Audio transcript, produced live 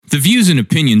The views and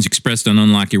opinions expressed on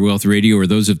Unlock Your Wealth Radio are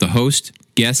those of the host,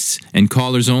 guests, and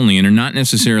callers only and are not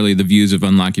necessarily the views of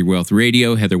Unlock Your Wealth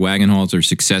Radio, Heather Wagenhals, or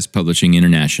Success Publishing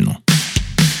International.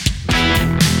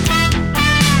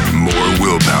 More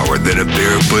willpower than a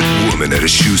barefoot woman at a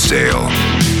shoe sale.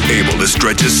 Able to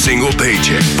stretch a single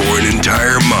paycheck for an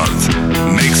entire month.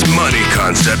 Makes money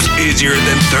concepts easier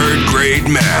than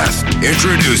third-grade math.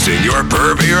 Introducing your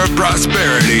purveyor of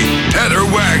prosperity, Heather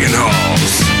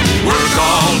Wagenhals. Work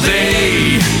all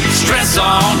day, stress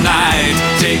all night.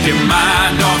 Take your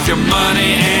mind off your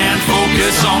money and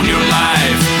focus on your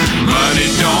life. Money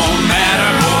don't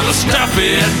matter for the stuff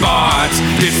it bought.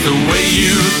 It's the way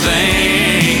you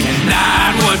think,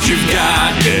 not what you've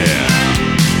got, yeah.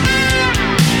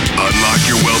 Unlock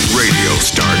Your Wealth Radio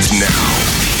starts now.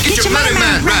 Get your money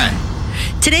mind right.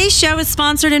 Today's show is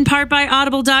sponsored in part by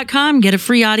Audible.com. Get a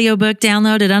free audiobook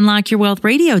download at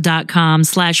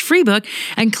unlockyourwealthradio.com/freebook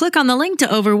and click on the link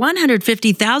to over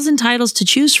 150,000 titles to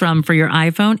choose from for your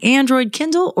iPhone, Android,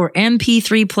 Kindle, or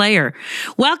MP3 player.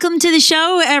 Welcome to the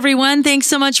show, everyone. Thanks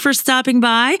so much for stopping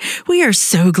by. We are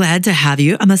so glad to have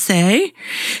you, I must say.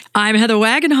 I'm Heather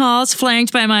Wagenhals,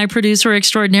 flanked by my producer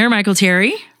extraordinaire, Michael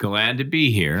Terry. Glad to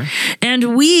be here.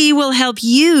 And we will help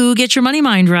you get your money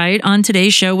mind right on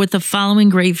today's show with the following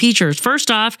great features.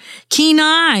 First off, Key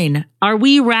 9. Are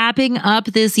we wrapping up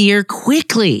this year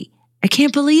quickly? I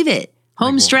can't believe it.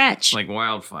 Home stretch. Like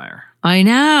wildfire. I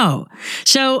know.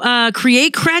 So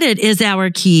create credit is our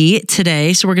key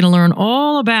today. So we're going to learn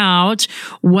all about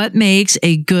what makes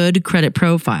a good credit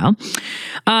profile.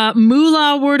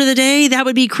 Moolah word of the day, that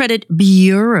would be credit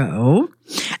bureau.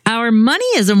 Our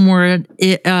moneyism word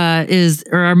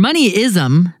our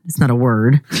moneyism, it's not a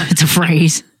word, it's a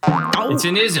phrase. It's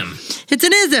an ism. It's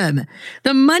an ism.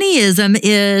 The moneyism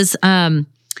is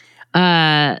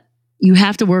you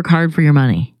have to work hard for your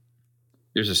money.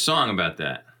 There's a song about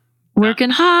that.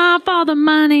 Working hard for the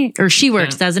money. Or she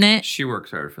works, doesn't it? She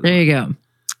works hard for the money. There you go.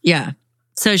 Yeah.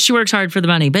 So she works hard for the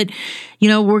money. But,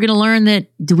 we're going to learn that,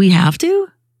 do we have to?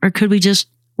 Or could we just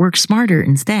work smarter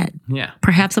instead? Yeah.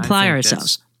 Perhaps apply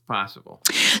ourselves. Possible.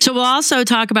 So we'll also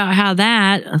talk about how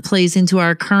that plays into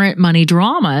our current money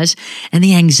dramas and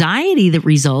the anxiety that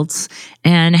results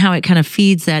and how it kind of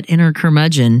feeds that inner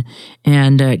curmudgeon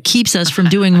and keeps us from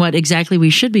doing what exactly we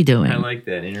should be doing. I like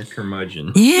that, inner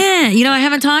curmudgeon. Yeah. I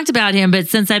haven't talked about him, but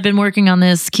since I've been working on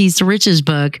this Keys to Riches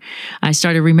book, I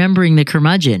started remembering the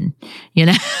curmudgeon,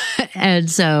 and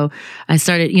so I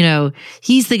started,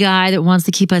 he's the guy that wants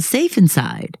to keep us safe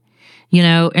inside.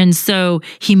 And so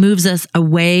he moves us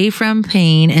away from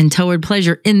pain and toward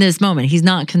pleasure in this moment. He's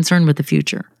not concerned with the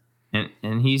future.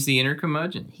 And he's the inner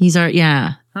curmudgeon. He's our,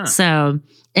 yeah. Huh. So,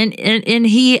 and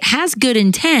he has good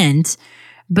intent,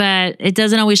 but it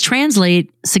doesn't always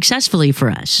translate successfully for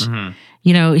us.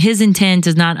 Mm-hmm. His intent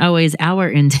is not always our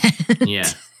intent. Yeah.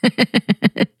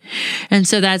 And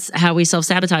so that's how we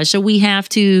self-sabotage. So we have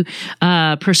to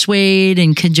persuade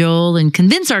and cajole and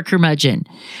convince our curmudgeon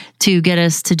to get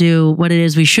us to do what it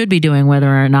is we should be doing, whether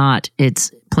or not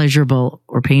it's pleasurable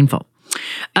or painful.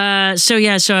 So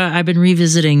I've been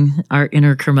revisiting our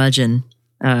inner curmudgeon.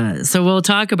 So we'll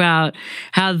talk about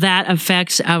how that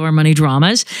affects our money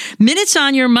dramas. Minutes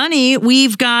on your money.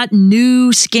 We've got new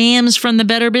scams from the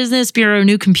Better Business Bureau,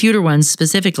 new computer ones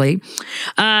specifically.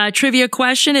 Trivia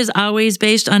question is always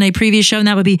based on a previous show, and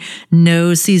that would be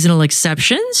no seasonal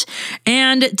exceptions.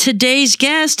 And today's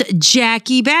guest,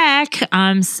 Jackie Beck.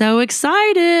 I'm so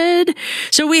excited.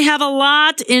 So we have a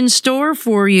lot in store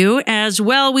for you as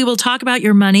well. We will talk about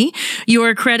your money,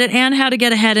 your credit, and how to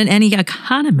get ahead in any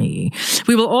economy.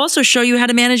 We will also show you how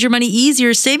to manage your money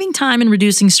easier, saving time and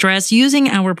reducing stress using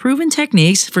our proven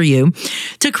techniques for you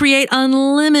to create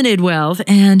unlimited wealth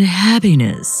and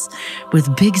happiness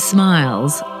with big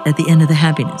smiles at the end of the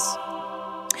happiness.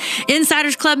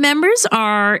 Insiders Club members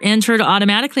are entered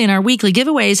automatically in our weekly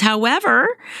giveaways. However,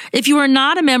 if you are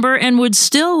not a member and would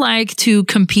still like to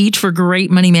compete for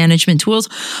great money management tools,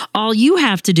 all you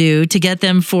have to do to get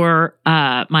them for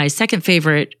my second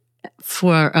favorite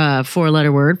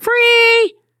four-letter word,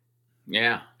 free.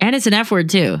 Yeah. And it's an F word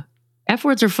too. F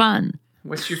words are fun.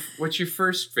 What's your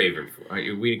first favorite?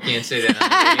 We can't say that on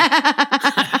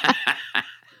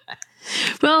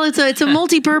the Well, it's a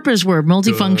multi-purpose word,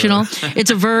 multifunctional. It's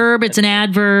a verb, it's an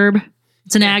adverb,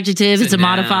 it's an adjective, it's a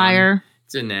modifier.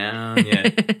 It's a noun, yeah.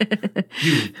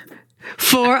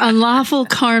 For unlawful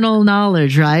carnal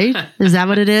knowledge, right? Is that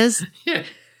what it is? Yeah.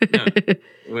 No.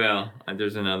 Well,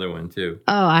 there's another one too.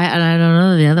 Oh, I don't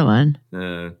know the other one.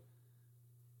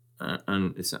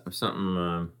 It's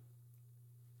something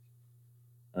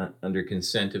under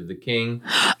consent of the king.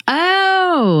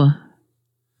 Oh.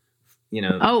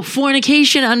 Oh,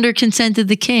 fornication under consent of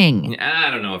the king.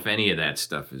 I don't know if any of that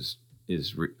stuff is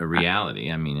a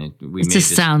reality. I mean, It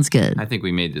just sounds good. I think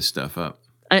we made this stuff up.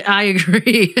 I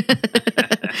agree.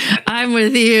 I'm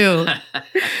with you.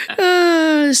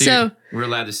 So we're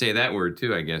allowed to say that word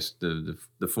too, I guess.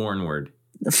 The foreign word.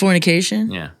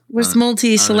 Fornication? Yeah. Was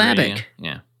multisyllabic.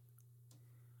 Yeah.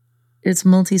 It's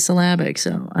multisyllabic,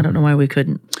 so I don't know why we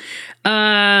couldn't.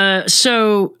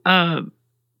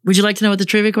 Would you like to know what the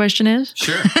trivia question is?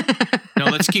 Sure. No,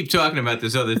 let's keep talking about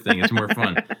this other thing. It's more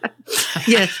fun.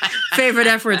 Yes, favorite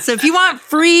effort. So if you want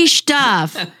free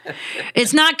stuff,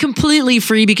 it's not completely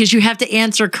free because you have to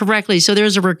answer correctly. So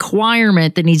there's a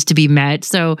requirement that needs to be met.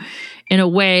 So in a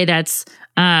way, that's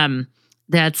a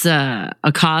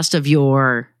cost of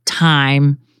your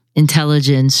time,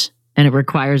 intelligence, and it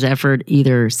requires effort,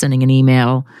 either sending an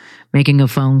email, making a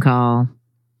phone call,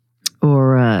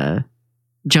 or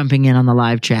jumping in on the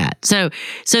live chat. So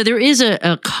there is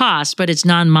a cost, but it's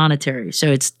non-monetary.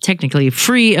 So it's technically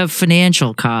free of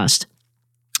financial cost.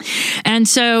 And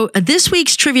so this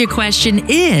week's trivia question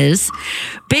is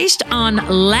based on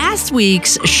last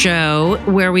week's show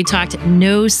where we talked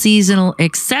no seasonal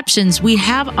exceptions. We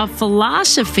have a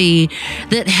philosophy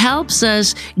that helps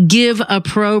us give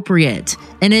appropriate,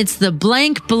 and it's the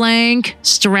blank blank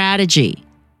strategy.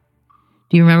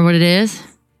 Do you remember what it is?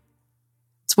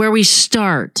 It's where we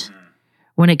start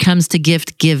when it comes to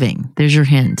gift giving. There's your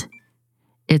hint.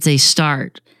 It's a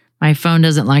start. My phone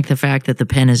doesn't like the fact that the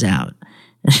pen is out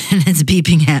and it's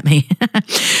beeping at me.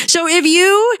 So if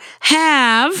you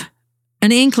have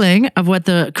an inkling of what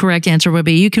the correct answer would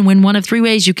be, you can win one of three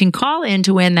ways. You can call in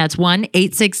to win. That's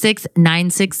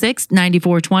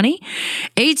 1-866-966-9420,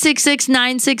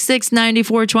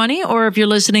 866-966-9420. Or if you're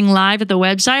listening live at the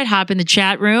website, hop in the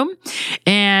chat room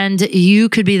and you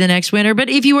could be the next winner. But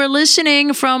if you are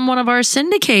listening from one of our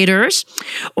syndicators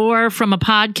or from a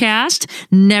podcast,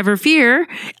 never fear,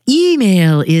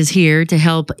 email is here to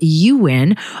help you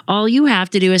win. All you have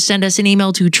to do is send us an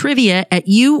email to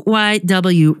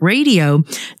trivia@uywradio.com.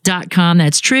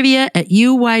 That's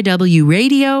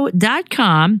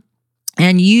trivia@uywradio.com.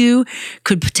 And you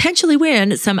could potentially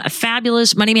win some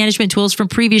fabulous money management tools from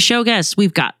previous show guests.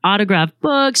 We've got autographed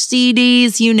books,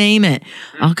 CDs, you name it,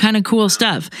 all kind of cool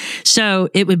stuff. So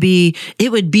it would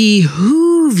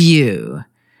behoove you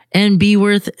and be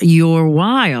worth your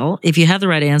while if you have the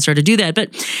right answer to do that.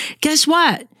 But guess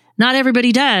what? Not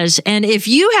everybody does. And if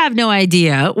you have no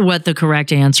idea what the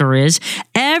correct answer is,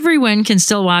 everyone can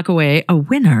still walk away a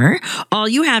winner. All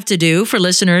you have to do for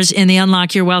listeners in the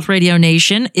Unlock Your Wealth Radio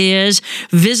Nation is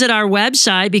visit our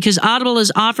website, because Audible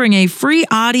is offering a free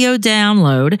audio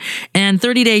download and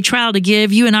 30-day trial to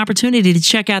give you an opportunity to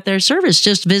check out their service.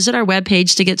 Just visit our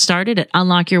webpage to get started at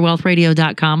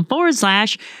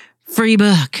unlockyourwealthradio.com/free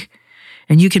book.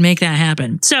 And you can make that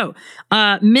happen. So,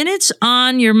 minutes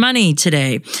on your money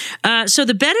today. So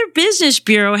the Better Business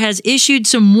Bureau has issued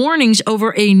some warnings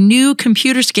over a new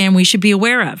computer scam we should be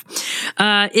aware of.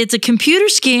 It's a computer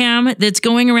scam that's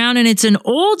going around, and it's an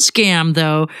old scam,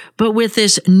 though, but with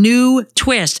this new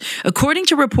twist. According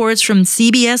to reports from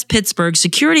CBS Pittsburgh,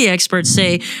 security experts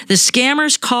say the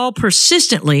scammers call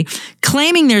persistently,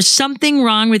 claiming there's something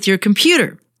wrong with your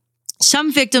computer.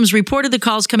 Some victims reported the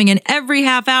calls coming in every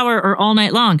half hour or all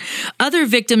night long. Other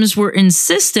victims were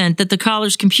insistent that the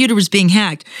caller's computer was being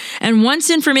hacked. And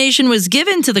once information was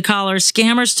given to the caller,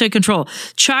 scammers took control.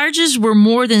 Charges were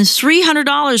more than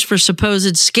 $300 for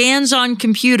supposed scans on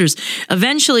computers,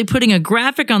 eventually putting a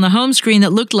graphic on the home screen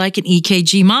that looked like an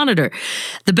EKG monitor.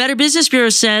 The Better Business Bureau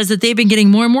says that they've been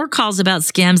getting more and more calls about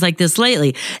scams like this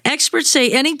lately. Experts say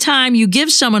anytime you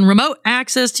give someone remote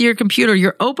access to your computer,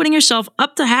 you're opening yourself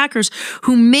up to hackers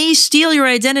who may steal your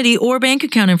identity or bank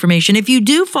account information. If you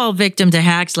do fall victim to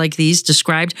hacks like these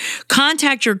described,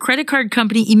 contact your credit card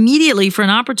company immediately for an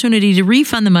opportunity to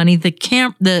refund the money the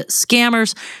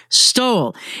scammers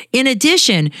stole. In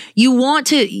addition,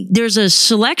 there's a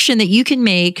selection that you can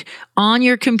make on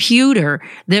your computer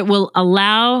that will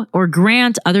allow or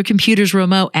grant other computers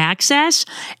remote access.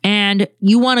 And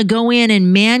you want to go in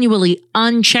and manually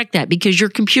uncheck that, because your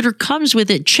computer comes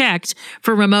with it checked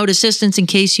for remote assistance in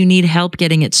case you need help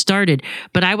getting it started.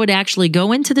 But I would actually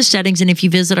go into the settings, and if you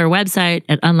visit our website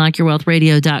at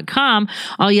unlockyourwealthradio.com,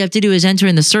 all you have to do is enter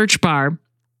in the search bar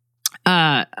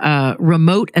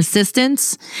remote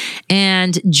assistance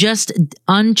and just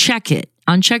uncheck it.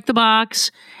 uncheck the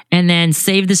box and then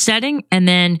save the setting. And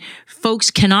then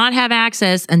folks cannot have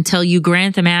access until you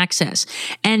grant them access.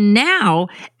 And now,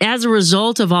 as a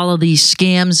result of all of these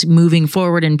scams moving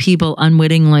forward and people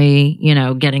unwittingly,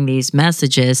 getting these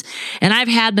messages, and I've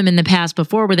had them in the past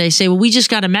before where they say, well, we just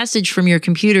got a message from your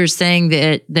computer saying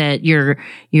that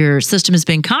your system has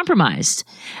been compromised.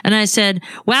 And I said,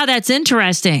 wow, that's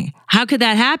interesting. How could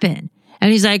that happen?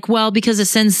 And he's like, well, because it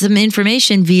sends some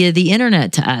information via the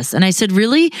internet to us. And I said,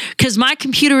 really? Because my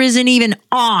computer isn't even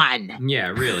on. Yeah,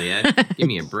 really. Give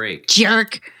me a break.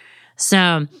 Jerk.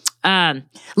 So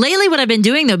lately what I've been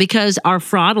doing, though, because our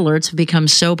fraud alerts have become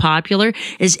so popular,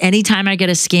 is anytime I get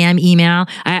a scam email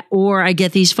or I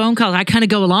get these phone calls, I kind of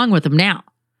go along with them now.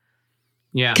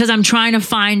 Yeah. Because I'm trying to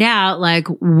find out what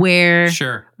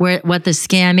the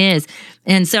scam is.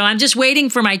 And so I'm just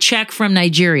waiting for my check from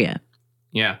Nigeria.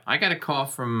 Yeah, I got a call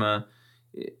from. I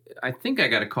think I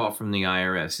got a call from the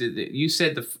IRS. You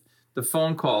said the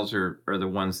phone calls are the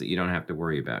ones that you don't have to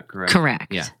worry about, correct?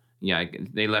 Correct. Yeah.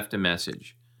 They left a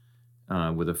message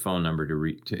with a phone number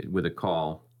with a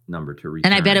call number to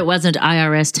return. And I bet it wasn't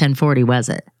IRS 1040, was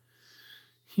it?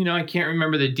 I can't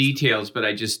remember the details, but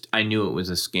I knew it was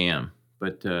a scam.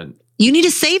 But you need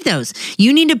to save those.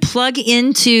 You need to plug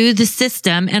into the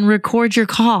system and record your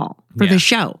call for the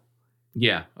show.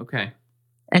 Yeah. Okay.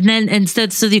 And then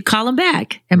instead, so you call them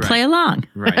back and play along.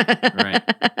 Right.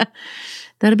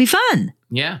 That'll be fun.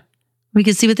 Yeah. We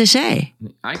can see what they say.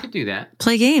 I could do that.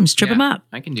 Play games, trip them up.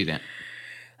 I can do that.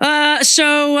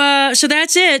 So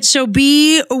that's it. So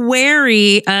be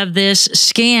wary of this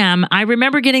scam. I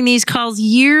remember getting these calls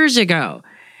years ago,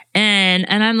 and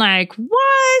I'm like,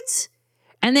 what?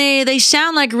 And they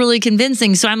sound like really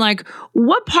convincing. So I'm like,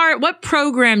 what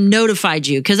program notified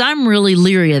you? Because I'm really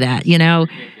leery of that,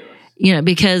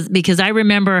 because I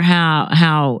remember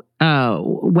how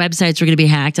websites were going to be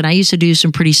hacked, and I used to do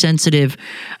some pretty sensitive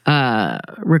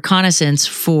reconnaissance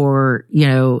for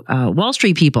Wall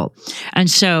Street people, and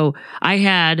so I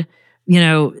had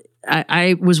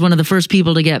I was one of the first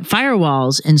people to get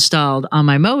firewalls installed on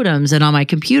my modems and on my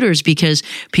computers because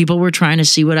people were trying to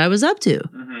see what I was up to.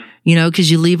 Mm-hmm. Because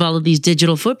you leave all of these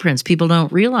digital footprints. People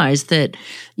don't realize that,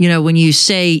 when you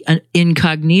say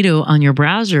incognito on your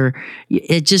browser,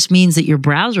 it just means that your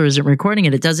browser isn't recording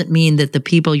it. It doesn't mean that the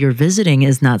people you're visiting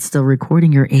is not still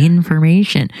recording your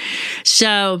information.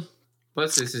 So,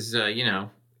 plus, this is,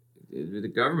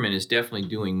 the government is definitely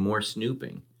doing more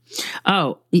snooping.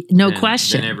 Oh, no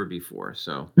question. Than ever before.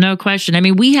 So no question. I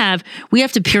mean, we have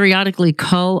to periodically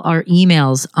cull our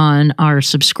emails on our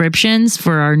subscriptions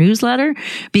for our newsletter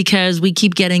because we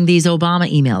keep getting these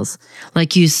Obama emails.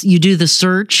 Like you do the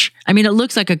search. I mean, it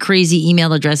looks like a crazy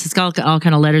email address. It's got all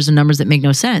kind of letters and numbers that make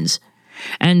no sense.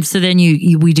 And so then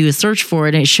we do a search for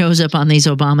it and it shows up on these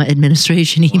Obama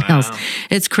administration emails. Wow.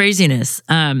 It's craziness.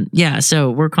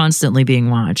 So we're constantly being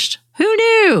watched. Who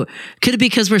knew? Could it be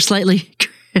because we're slightly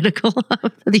critical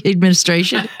of the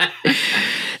administration?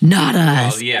 Not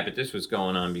us. Well, yeah, but this was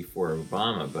going on before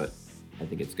Obama, but I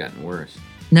think it's gotten worse.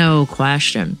 No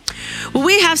question. Well,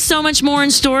 we have so much more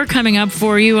in store coming up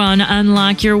for you on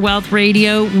Unlock Your Wealth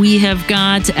Radio. We have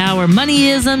got our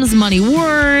moneyisms, money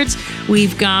words.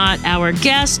 We've got our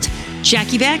guest,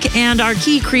 Jackie Beck, and our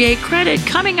key Create Credit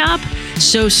coming up.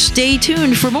 So stay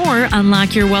tuned for more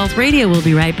Unlock Your Wealth Radio. We'll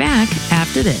be right back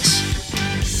after this.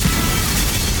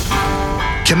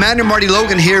 Commander Marty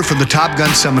Logan here from the Top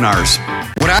Gun Seminars.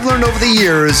 What I've learned over the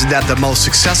years is that the most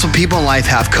successful people in life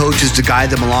have coaches to guide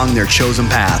them along their chosen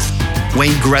path.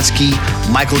 Wayne Gretzky,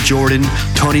 Michael Jordan,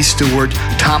 Tony Stewart,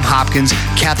 Tom Hopkins,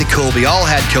 Kathy Colby all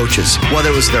had coaches.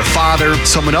 Whether it was their father,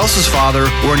 someone else's father,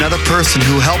 or another person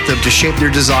who helped them to shape their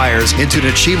desires into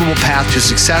an achievable path to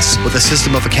success with a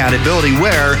system of accountability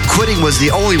where quitting was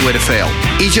the only way to fail.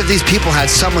 Each of these people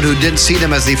had someone who didn't see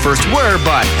them as they first were,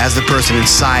 but as the person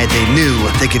inside they knew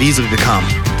they could easily become.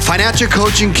 Financial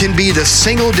coaching can be the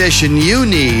single addition you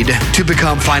need to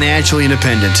become financially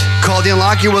independent. Call the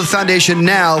Unlock Your Wealth Foundation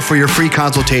now for your free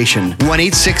consultation.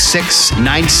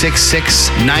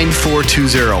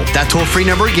 1-866-966-9420. That toll-free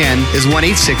number again is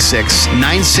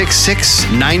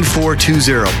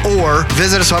 1-866-966-9420. Or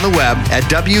visit us on the web at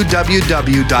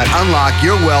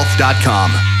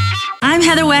www.unlockyourwealth.com. I'm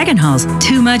Heather Wagenhals.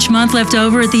 Too much month left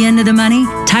over at the end of the money?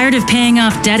 Tired of paying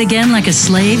off debt again like a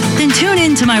slave? Then tune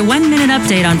in to my 1-minute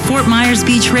update on Fort Myers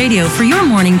Beach Radio for your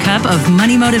morning cup of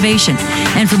money motivation.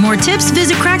 And for more tips,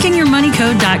 visit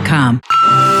crackingyourmoneycode.com.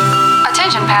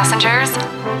 Attention passengers,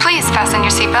 please fasten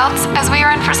your seatbelts as we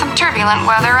are in for some turbulent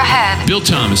weather ahead. Bill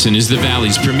Thomason is the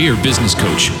Valley's premier business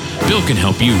coach. Bill can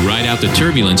help you ride out the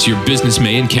turbulence your business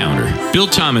may encounter. Bill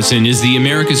Thomason is the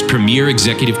America's premier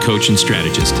executive coach and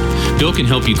strategist. Bill can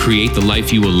help you create the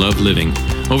life you will love living.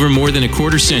 Over more than a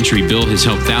quarter century, Bill has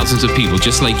helped thousands of people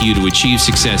just like you to achieve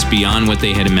success beyond what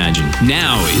they had imagined.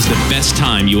 Now is the best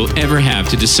time you will ever have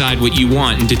to decide what you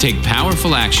want and to take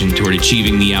powerful action toward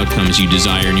achieving the outcomes you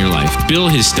desire in your life. Bill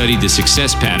has studied the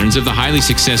success patterns of the highly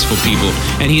successful people,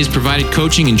 and he has provided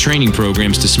coaching and training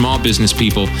programs to small business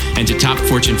people and to top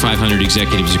Fortune 500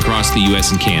 executives across the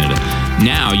U.S. and Canada.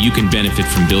 Now you can benefit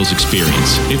from Bill's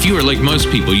experience. If you are like most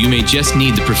people, you may just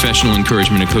need the professional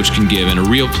encouragement a coach can give and a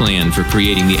real plan for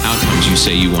creating the outcomes you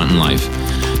say you want in life.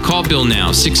 Call Bill now,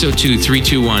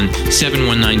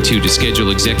 602-321-7192 to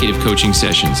schedule executive coaching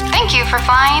sessions. Thank you for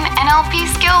flying NLP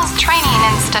Skills Training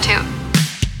Institute.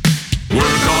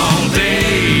 Work all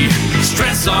day,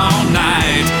 stress all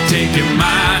night. Take your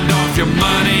mind off your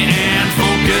money and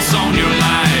focus on your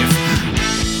life.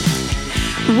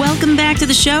 Welcome back to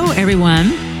the show,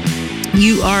 everyone.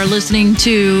 You are listening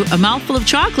to A Mouthful of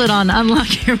Chocolate on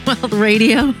Unlock Your Wealth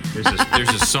Radio. There's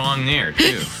a song there,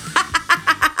 too.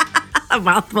 A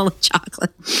mouthful of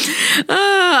chocolate.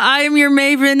 I am your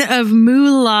maven of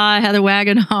moolah, Heather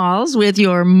Wagenhals, with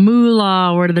your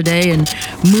moolah word of the day, and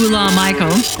moolah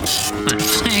Michael.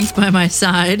 Thanks by my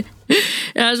side.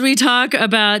 As we talk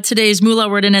about today's moolah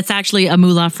word, and it's actually a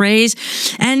moolah phrase,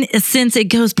 and since it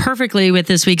goes perfectly with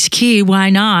this week's key, why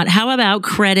not? How about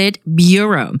credit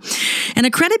bureau? And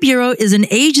a credit bureau is an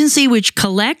agency which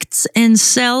collects and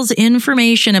sells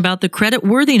information about the credit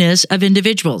worthiness of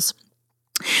individuals.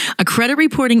 A credit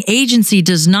reporting agency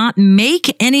does not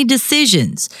make any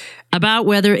decisions about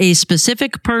whether a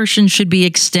specific person should be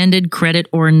extended credit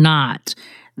or not.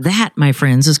 That, my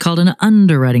friends, is called an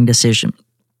underwriting decision.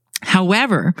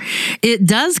 However, it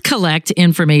does collect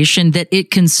information that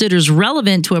it considers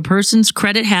relevant to a person's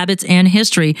credit habits and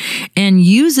history and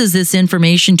uses this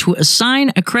information to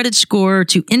assign a credit score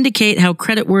to indicate how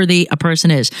creditworthy a person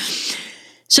is.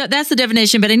 So that's the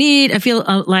definition, but I feel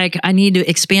like I need to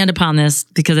expand upon this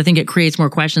because I think it creates more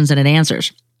questions than it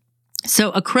answers. So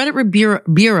a credit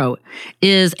bureau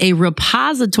is a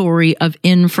repository of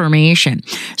information.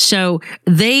 So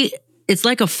it's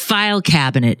like a file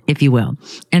cabinet, if you will.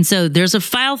 And so there's a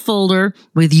file folder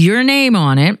with your name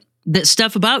on it that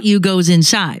stuff about you goes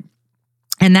inside.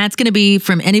 And that's going to be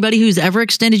from anybody who's ever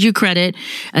extended you credit.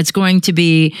 It's going to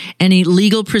be any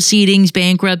legal proceedings,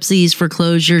 bankruptcies,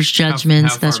 foreclosures,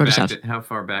 judgments, that sort of stuff. How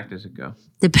far back does it go?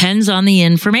 Depends on the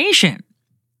information.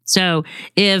 So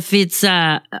if it's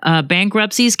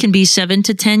bankruptcies can be 7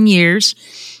 to 10 years.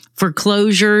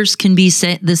 Foreclosures can be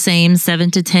the same,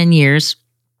 7 to 10 years.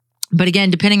 But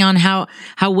again, depending on how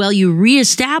well you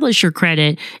reestablish your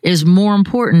credit is more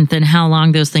important than how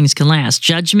long those things can last.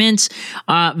 Judgments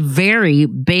vary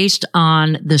based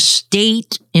on the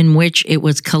state in which it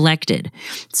was collected.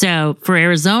 So for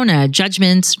Arizona,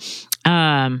 judgments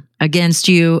against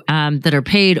you that are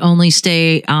paid only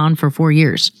stay on for 4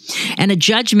 years. And a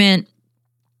judgment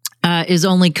is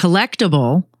only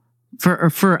collectible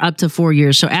for up to 4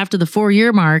 years. So after the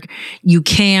 4-year mark,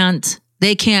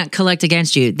 they can't collect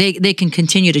against you. They can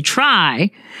continue to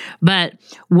try, but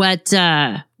what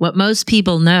most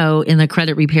people know in the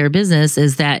credit repair business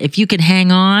is that if you can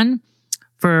hang on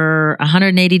for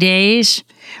 180 days,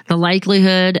 the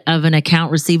likelihood of an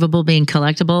account receivable being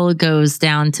collectible goes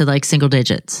down to like single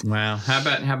digits. Wow. How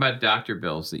about doctor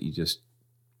bills that you just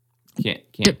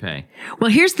can't pay? Well,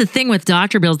 here's the thing with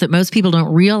doctor bills that most people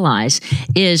don't realize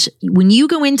is when you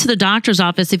go into the doctor's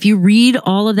office, if you read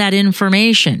all of that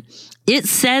information, it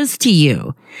says to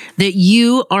you that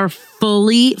you are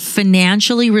fully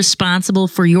financially responsible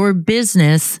for your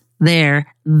business there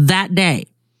that day,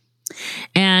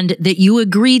 and that you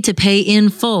agreed to pay in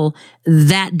full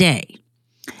that day.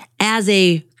 As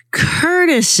a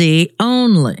courtesy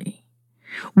only,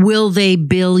 will they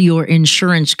bill your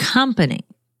insurance company.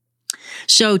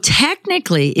 So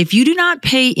technically, if you do not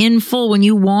pay in full when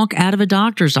you walk out of a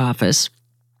doctor's office,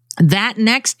 that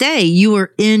next day you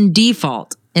are in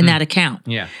default in that account.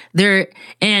 Yeah.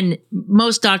 And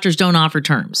most doctors don't offer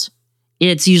terms.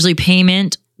 It's usually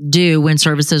payment due when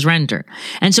services render.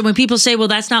 And so when people say, well,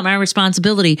 that's not my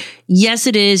responsibility. Yes,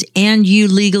 it is. And you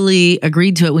legally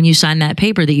agreed to it when you signed that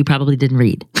paper that you probably didn't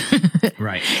read.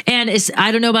 Right. And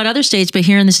I don't know about other states, but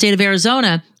here in the state of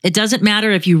Arizona, it doesn't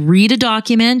matter if you read a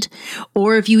document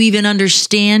or if you even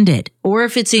understand it or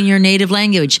if it's in your native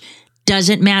language.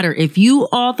 Doesn't matter. If you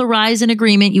authorize an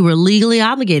agreement, you were legally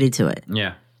obligated to it.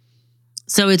 Yeah.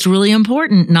 So it's really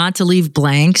important not to leave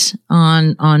blanks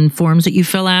on forms that you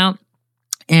fill out.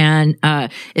 And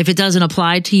if it doesn't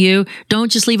apply to you,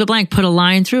 don't just leave it blank. Put a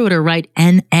line through it or write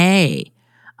NA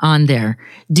on there.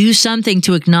 Do something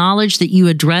to acknowledge that you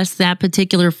address that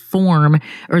particular form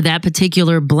or that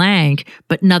particular blank,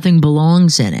 but nothing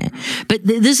belongs in it. But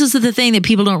this is the thing that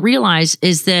people don't realize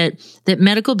is that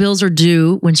medical bills are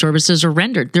due when services are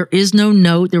rendered. There is no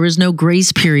note. There is no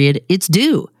grace period. It's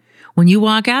due when you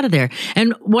walk out of there.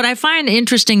 And what I find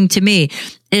interesting to me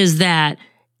is that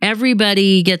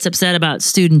everybody gets upset about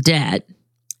student debt.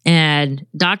 And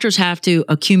doctors have to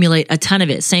accumulate a ton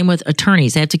of it. Same with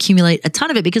attorneys. They have to accumulate a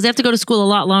ton of it because they have to go to school a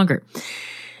lot longer.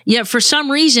 Yet for some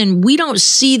reason, we don't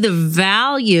see the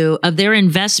value of their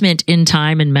investment in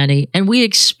time and money. And we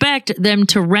expect them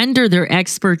to render their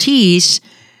expertise,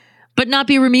 but not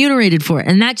be remunerated for it.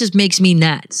 And that just makes me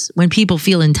nuts when people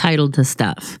feel entitled to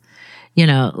stuff,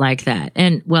 like that.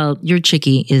 And well, your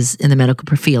chickie is in the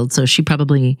medical field, so she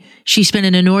spent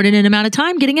an inordinate amount of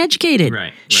time getting educated.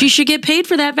 Right. She should get paid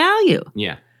for that value.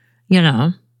 Yeah.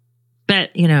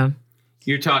 But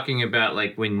you're talking about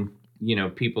like when,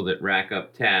 people that rack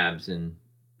up tabs and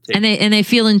they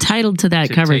feel entitled to that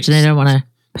coverage and they don't want to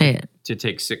pay it. To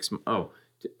take 6 months.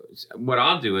 What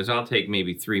I'll do is I'll take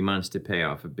maybe 3 months to pay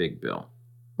off a big bill.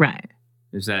 Right.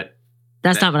 Is that...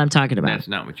 That's not what I'm talking about. That's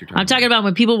not what you're talking about. I'm talking about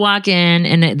when people walk in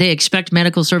and they expect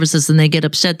medical services and they get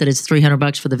upset that it's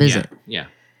 $300 for the visit. Yeah.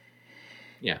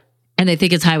 And they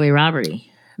think it's highway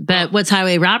robbery. But what's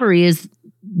highway robbery is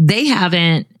they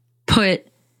haven't put,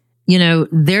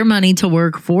 their money to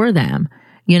work for them,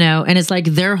 and it's like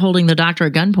they're holding the doctor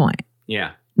at gunpoint.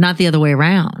 Yeah. Not the other way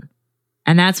around.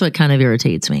 And that's what kind of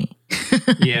irritates me.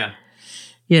 Yeah.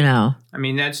 I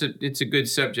mean, it's a good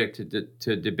subject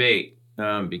to debate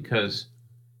because,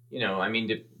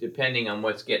 depending on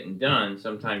what's getting done,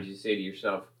 sometimes you say to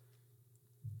yourself,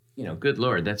 good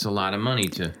Lord, that's a lot of money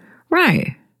to,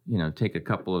 right. Take a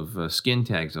couple of skin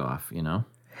tags off,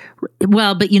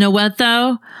 Well, but you know what,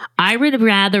 though? I would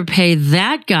rather pay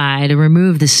that guy to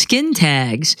remove the skin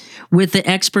tags with the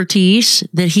expertise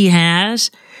that he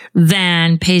has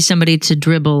than pay somebody to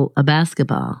dribble a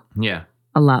basketball. Yeah.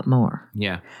 A lot more.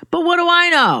 Yeah. But what do I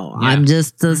know? Yeah. I'm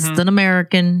just an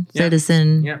American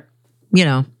citizen.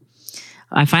 Yeah.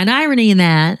 I find irony in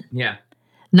that. Yeah.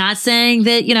 Not saying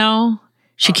that,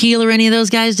 Shaquille or any of those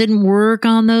guys didn't work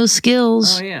on those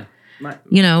skills. Oh, yeah.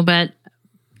 But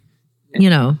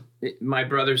my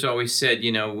brother's always said,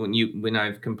 when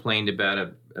I've complained about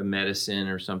a medicine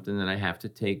or something that I have to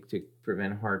take to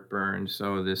prevent heartburn,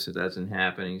 so this doesn't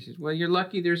happen. And he says, well, you're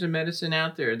lucky there's a medicine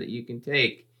out there that you can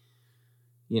take,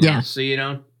 so you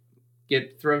don't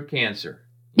get throat cancer.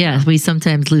 Yeah, we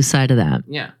sometimes lose sight of that.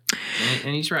 Yeah,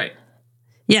 and he's right.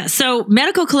 Yeah, so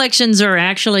medical collections are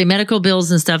actually, medical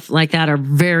bills and stuff like that are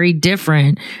very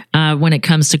different when it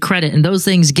comes to credit. And those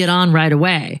things get on right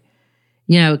away,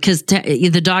 because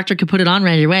the doctor could put it on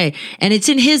right away. And it's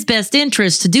in his best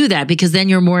interest to do that because then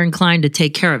you're more inclined to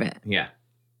take care of it. Yeah.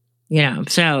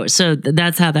 So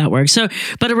that's how that works. So,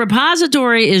 but a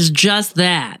repository is just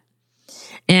that.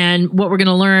 And what we're going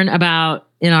to learn about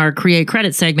in our Create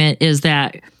Credit segment is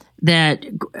that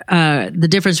the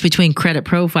difference between credit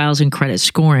profiles and credit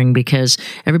scoring, because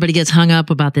everybody gets hung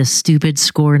up about this stupid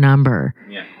score number.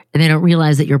 Yeah. And they don't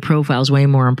realize that your profile is way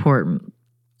more important.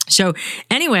 So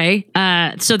anyway,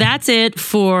 so that's it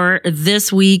for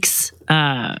this week's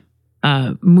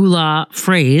moolah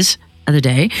phrase of the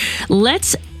day.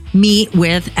 Let's meet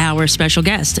with our special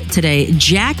guest today,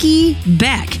 Jackie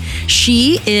Beck.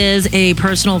 She is a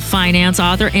personal finance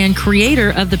author and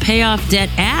creator of the Payoff Debt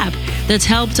app that's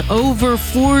helped over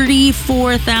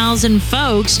 44,000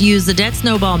 folks use the debt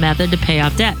snowball method to pay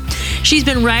off debt. She's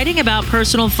been writing about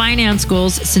personal finance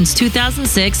goals since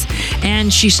 2006,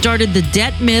 and she started the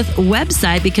Debt Myth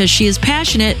website because she is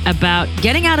passionate about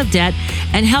getting out of debt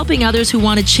and helping others who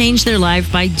want to change their life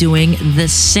by doing the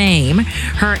same.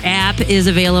 Her app is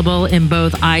available in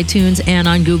both iTunes and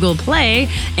on Google Play,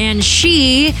 and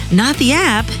she, not the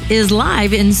app, is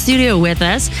live in studio with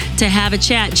us to have a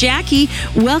chat. Jackie,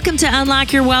 welcome to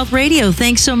Unlock Your Wealth Radio.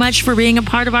 Thanks so much for being a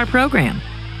part of our program.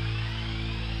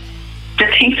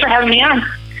 Thanks for having me on.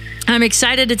 I'm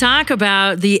excited to talk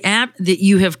about the app that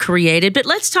you have created, but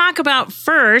let's talk about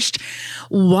first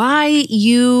why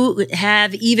you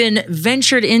have even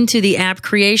ventured into the app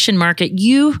creation market.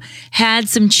 You had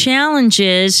some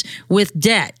challenges with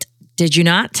debt, did you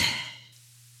not?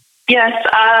 Yes,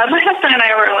 my husband and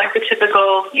I were like the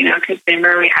typical,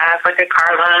 consumer. We have like a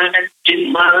car loan and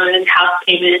student loan and house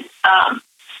payment.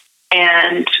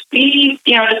 And we,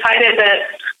 decided that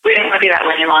we didn't want to be that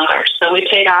way any longer. So we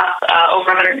paid off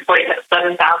over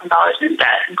 $147,000 in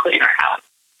debt, including our house.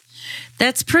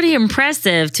 That's pretty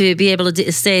impressive to be able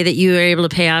to say that you were able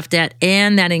to pay off debt,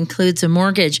 and that includes a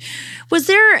mortgage. Was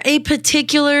there a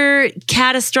particular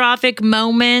catastrophic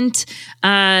moment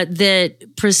that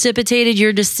precipitated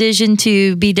your decision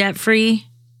to be debt-free?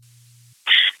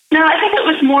 No, I think it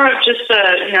was more of just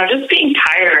just being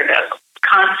tired of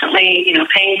constantly,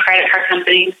 paying credit card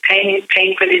companies,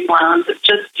 paying for these loans. It's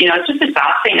just, it's just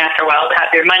exhausting after a while to have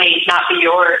your money not be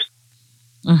yours.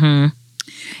 Mm-hmm.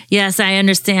 Yes, I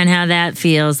understand how that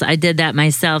feels. I did that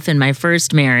myself in my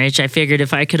first marriage. I figured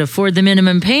if I could afford the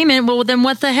minimum payment, well, then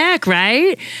what the heck,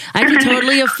 right? I could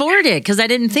totally afford it because I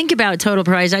didn't think about total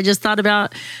price. I just thought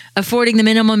about affording the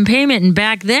minimum payment. And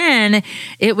back then,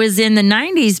 it was in the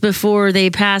 90s before they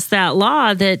passed that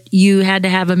law that you had to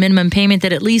have a minimum payment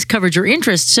that at least covered your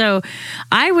interest. So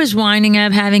I was winding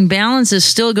up having balances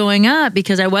still going up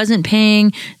because I wasn't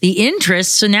paying the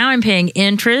interest. So now I'm paying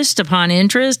interest upon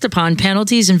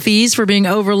penalties and fees for being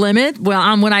over limit.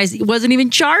 Well, when I wasn't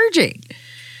even charging.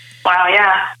 Wow,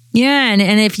 yeah. Yeah,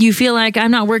 and if you feel like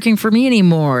I'm not working for me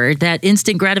anymore, that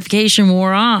instant gratification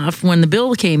wore off when the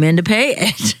bill came in to pay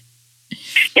it.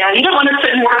 Yeah, you don't want to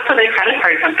sit and work for the credit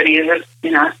card companies.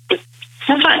 It's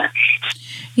no fun.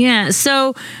 Yeah,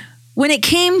 so when it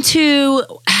came to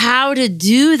how to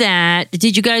do that,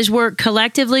 did you guys work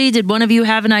collectively? Did one of you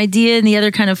have an idea and the other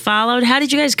kind of followed? How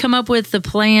did you guys come up with the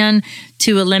plan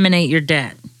to eliminate your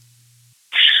debt?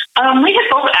 We had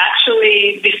both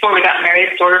actually, before we got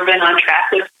married, sort of been on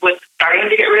track with starting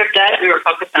to get rid of debt. We were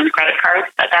focused on credit cards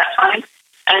at that time.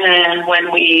 And then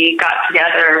when we got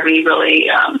together, we really,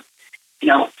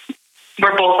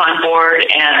 we're both on board,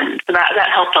 and so that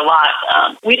helped a lot.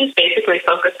 We just basically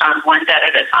focused on one debt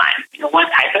at a time, one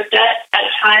type of debt at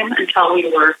a time until we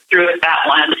were through with that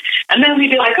one. And then we'd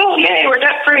be like, oh, yay, we're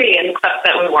debt-free, and except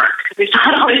that we weren't because we still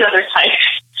had all these other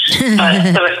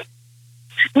types.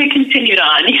 We continued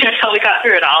on, until we got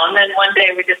through it all. And then one day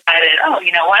we decided,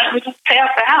 why don't we just pay off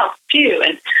the house too?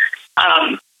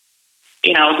 And,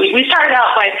 we started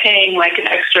out by paying like an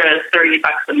extra $30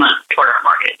 a month toward our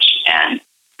mortgage. And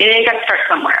you got to start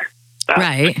somewhere. So.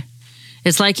 Right.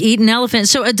 It's like eating elephants.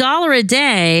 So $1 a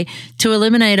day to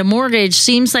eliminate a mortgage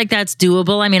seems like that's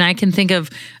doable. I mean, I can think of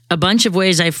a bunch of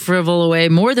ways I frivol away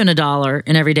more than $1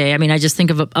 in every day. I mean, I just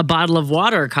think of a bottle of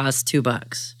water costs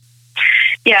 $2.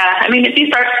 Yeah, I mean, if you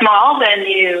start small, then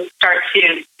you start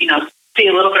to, see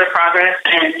a little bit of progress,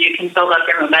 and you can build up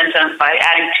your momentum by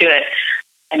adding to it.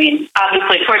 I mean,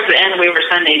 obviously, towards the end, we were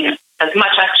sending as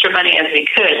much extra money as we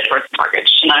could towards the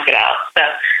mortgage to knock it out. So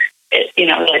it,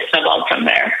 really snowballed from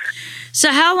there. So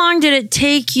how long did it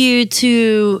take you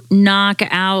to knock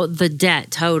out the debt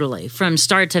totally from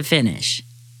start to finish?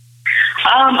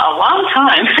 A long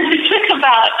time. It took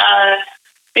about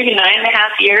maybe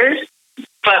 9.5 years.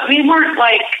 But we weren't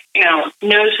like,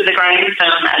 nose to the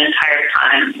grindstone that entire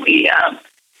time. We,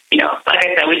 like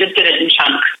I said, we just did it in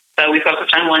chunks. So we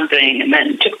focused on one thing and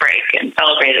then took a break and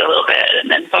celebrated a little bit and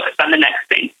then focused on the next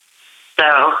thing.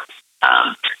 So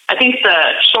I think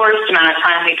the shortest amount of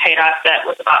time we paid off debt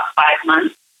was about 5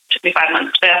 months. It took me 5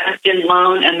 months to pay off a student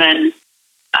loan and then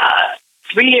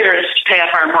 3 years to pay off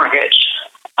our mortgage.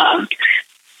 But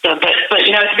at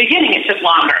the beginning, it took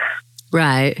longer.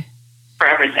 Right. For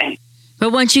everything.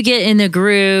 But once you get in the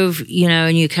groove,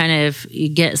 and you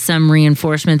get some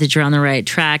reinforcement that you're on the right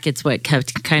track, it's what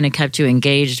kept you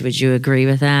engaged. Would you agree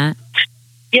with that?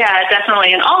 Yeah,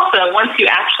 definitely. And also, once you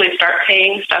actually start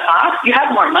paying stuff off, you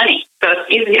have more money. So it's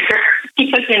easier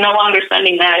because you're no longer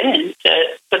sending that in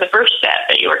to the first debt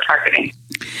that you were targeting.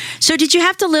 So did you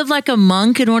have to live like a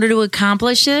monk in order to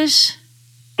accomplish this?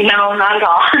 No, not at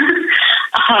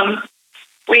all.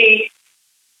 We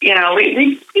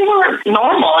were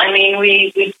normal. I mean,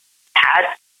 we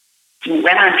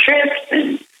went on trips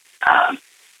and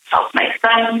helped my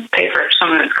son pay for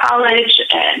some of his college,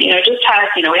 and just had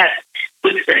we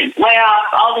experienced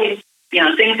layoffs, all these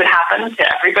things that happen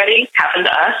to everybody happened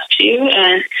to us too,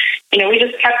 and we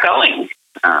just kept going.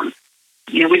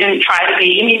 We didn't try to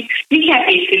be. I mean, you can't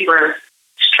be super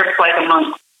strict like a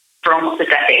monk for almost a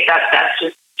decade. That's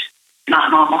just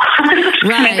not normal.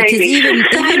 Right, because even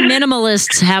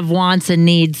minimalists have wants and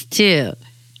needs too.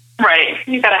 Right.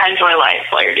 You got to enjoy life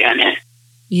while you're doing it.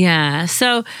 Yeah.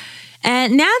 So now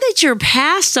that you're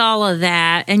past all of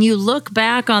that and you look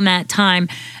back on that time,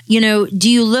 do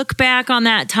you look back on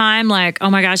that time like, oh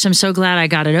my gosh, I'm so glad I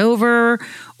got it over?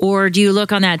 Or do you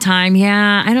look on that time,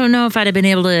 I don't know if I'd have been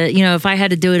able to, if I had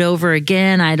to do it over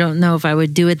again, I don't know if I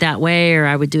would do it that way or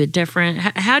I would do it different.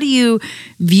 How do you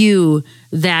view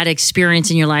that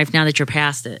experience in your life now that you're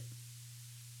past it?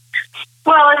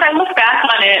 Well, as I look back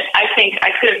on it, I think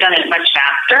I could have done it much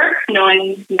faster,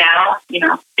 knowing now,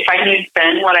 if I knew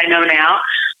then what I know now,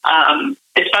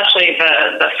 especially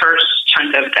the first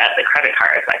chunk of debt, the credit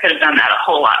cards, I could have done that a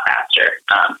whole lot faster.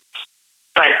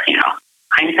 But,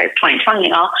 hindsight's 2020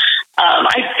 and all.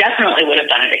 I definitely would have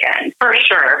done it again, for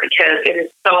sure, because it is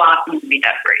so awesome to be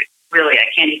debt-free. Really, I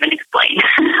can't even explain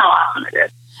how awesome it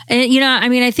is. And,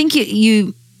 I think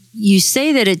you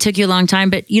say that it took you a long time,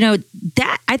 but,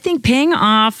 that I think paying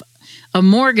off a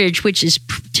mortgage, which is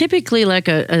typically like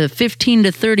a 15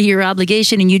 to 30-year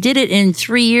obligation, and you did it in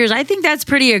 3 years, I think that's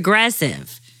pretty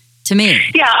aggressive to me.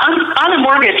 Yeah, on the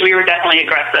mortgage, we were definitely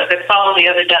aggressive. It's all the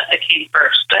other debt that came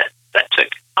first that took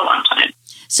a long time.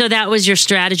 So that was your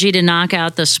strategy, to knock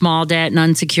out the small debt and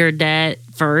unsecured debt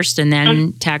first and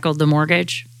then tackled the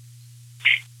mortgage?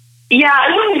 Yeah,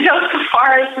 I wouldn't go so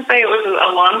far as to say it was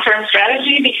a long-term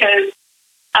strategy because,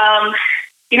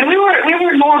 we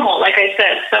were normal, like I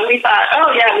said. So we thought,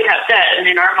 oh, yeah, we have debt. And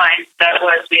in our minds, that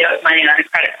was we owed money on a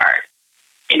credit card.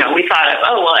 We thought of,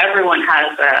 everyone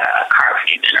has a car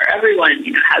payment or everyone,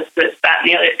 has this, that, and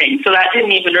the other thing. So that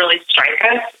didn't even really strike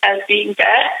us as being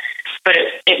debt. But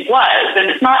it was, and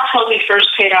it's not until we first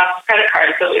paid off the credit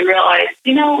card that we realized,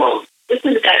 this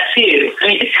is debt too. I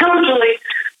mean, it sounds really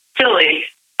silly,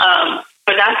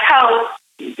 but that's how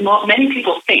many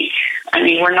people think. I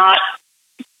mean, we're not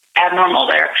abnormal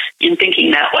there in thinking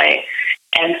that way.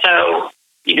 And so,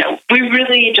 we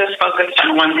really just focused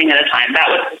on one thing at a time. That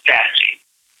was the strategy.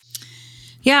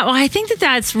 Yeah, well, I think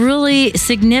that's really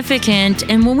significant.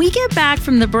 And when we get back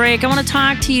from the break, I want to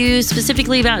talk to you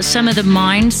specifically about some of the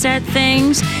mindset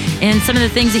things and some of the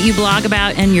things that you blog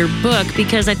about in your book,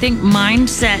 because I think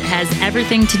mindset has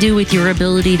everything to do with your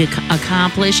ability to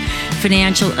accomplish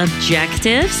financial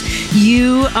objectives.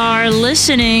 You are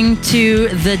listening to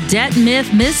the Debt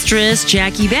Myth Mistress,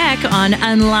 Jackie Beck, on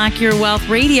Unlock Your Wealth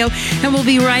Radio, and we'll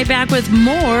be right back with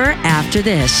more after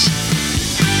this.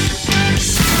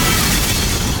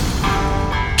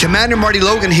 Commander Marty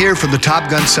Logan here from the Top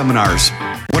Gun Seminars.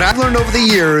 What I've learned over the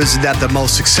years is that the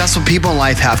most successful people in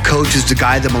life have coaches to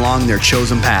guide them along their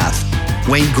chosen path.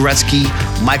 Wayne Gretzky,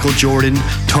 Michael Jordan,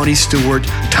 Tony Stewart,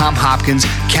 Tom Hopkins,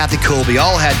 Kathy Colby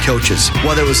all had coaches.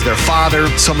 Whether it was their father,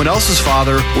 someone else's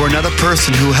father, or another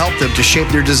person who helped them to shape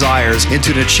their desires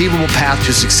into an achievable path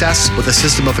to success with a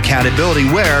system of accountability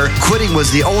where quitting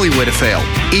was the only way to fail.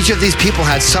 Each of these people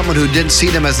had someone who didn't see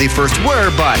them as they first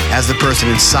were, but as the person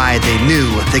inside they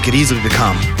knew they could easily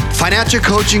become. Financial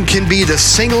coaching can be the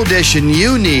single addition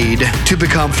you need to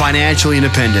become financially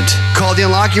independent. Call the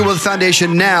Unlock Your Wealth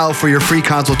Foundation now for your free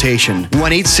consultation.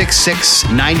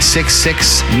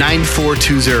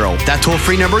 1-866-966-9420. That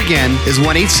toll-free number again is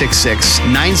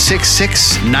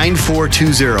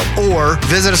 1-866-966-9420. Or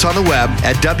visit us on the web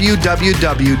at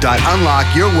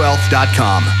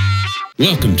www.unlockyourwealth.com.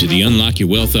 Welcome to the Unlock Your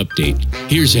Wealth Update.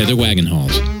 Here's Heather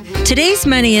Wagenhals. Today's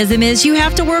moneyism is you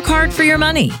have to work hard for your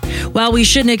money. While we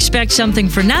shouldn't expect something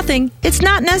for nothing, it's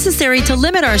not necessary to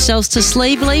limit ourselves to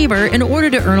slave labor in order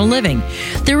to earn a living.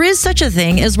 There is such a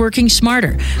thing as working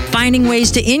smarter, finding ways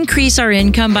to increase our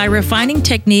income by refining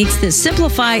techniques that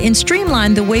simplify and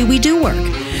streamline the way we do work.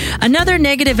 Another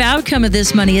negative outcome of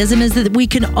this moneyism is that we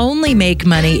can only make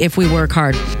money if we work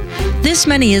hard. This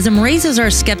moneyism raises our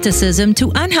skepticism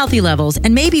to unhealthy levels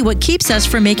and may be what keeps us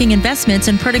from making investments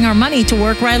and putting our money to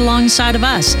work right alongside of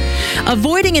us.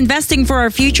 Avoiding investing for our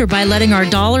future by letting our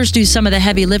dollars do some of the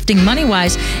heavy lifting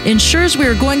money-wise ensures we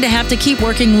are going to have to keep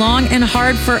working long and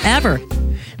hard forever.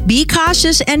 Be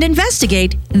cautious and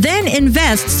investigate, then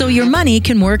invest so your money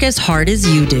can work as hard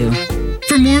as you do.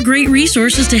 For more great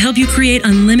resources to help you create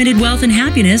unlimited wealth and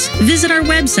happiness, visit our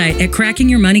website at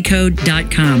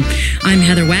crackingyourmoneycode.com. I'm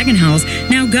Heather Wagenhals.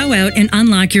 Now go out and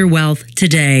unlock your wealth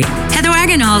today. Heather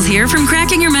Wagenhals here from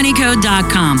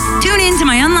crackingyourmoneycode.com. Tune in to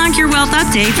my Unlock Your Wealth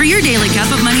update for your daily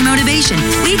cup of money motivation.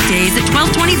 Weekdays at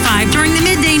 12:25 during the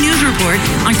Midday News Report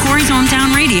on Corey's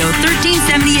Hometown Radio,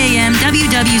 1370 AM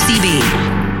WWCB.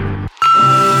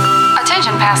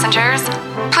 Attention passengers,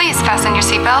 please fasten your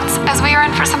seatbelts as we are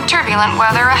in for some turbulent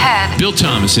weather ahead. Bill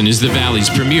Thomason is the Valley's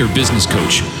premier business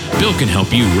coach. Bill can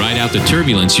help you ride out the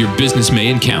turbulence your business may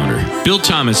encounter. Bill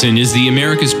Thomason is the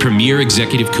America's premier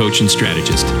executive coach and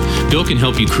strategist. Bill can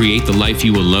help you create the life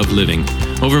you will love living.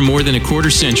 Over more than a quarter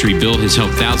century, Bill has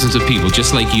helped thousands of people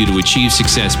just like you to achieve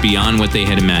success beyond what they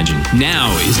had imagined.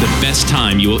 Now is the best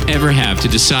time you will ever have to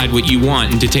decide what you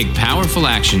want and to take powerful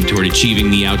action toward achieving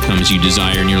the outcomes you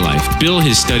desire in your life. Bill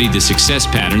has studied the success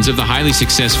patterns of the highly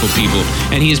successful people,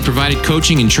 and he has provided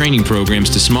coaching and training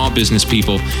programs to small business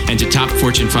people and to top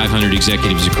Fortune 500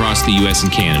 executives across the U.S.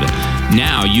 and Canada.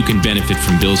 Now you can benefit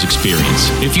from Bill's experience.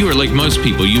 If you are like most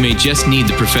people, you may just need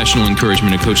the professional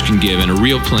encouragement a coach can give and a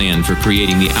real plan for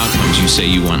creating the outcomes you say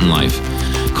you want in life.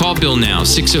 Call Bill now,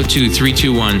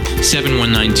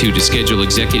 602-321-7192 to schedule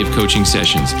executive coaching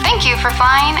sessions. Thank you for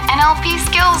flying NLP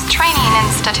Skills Training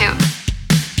Institute.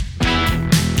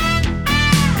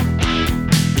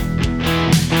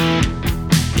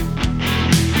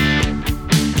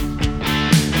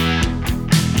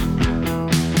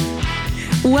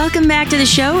 Welcome back to the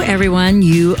show, everyone.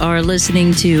 You are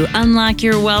listening to Unlock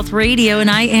Your Wealth Radio,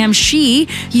 and I am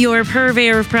your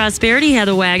purveyor of prosperity,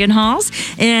 Heather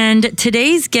Wagenhals. And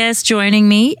today's guest joining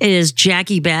me is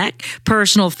Jackie Beck,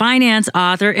 personal finance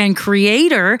author and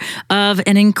creator of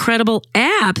an incredible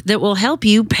app that will help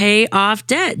you pay off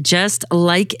debt, just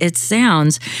like it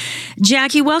sounds.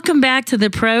 Jackie, welcome back to the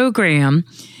program.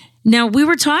 Now, we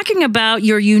were talking about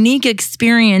your unique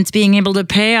experience being able to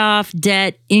pay off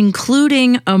debt,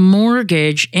 including a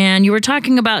mortgage. And you were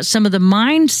talking about some of the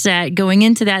mindset going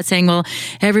into that, saying, well,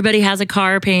 everybody has a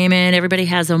car payment, everybody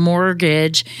has a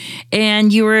mortgage.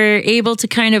 And you were able to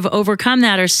kind of overcome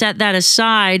that or set that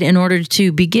aside in order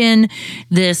to begin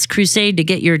this crusade to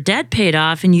get your debt paid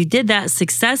off. And you did that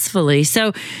successfully.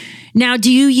 So now,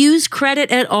 do you use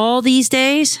credit at all these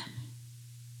days?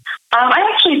 I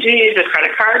actually do use a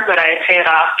credit card, but I pay it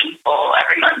off in full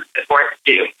every month before it's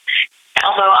due.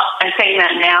 Although I'm saying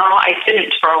that now, I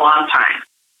didn't for a long time.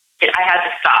 I had to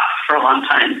stop for a long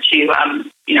time to,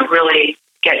 really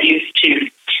get used to,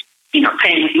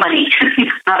 paying with money,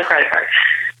 not a credit card.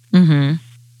 Mm-hmm.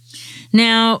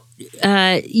 Now,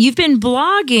 you've been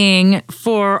blogging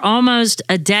for almost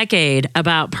a decade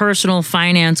about personal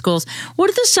finance goals. What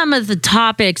are some of the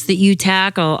topics that you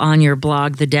tackle on your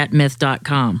blog,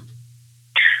 thedebtmyth.com?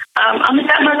 On the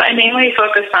debt month, I mainly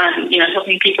focus on,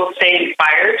 helping people stay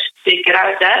inspired to get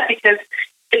out of debt because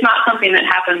it's not something that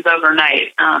happens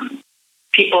overnight.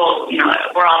 People,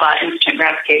 we're all about instant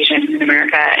gratification in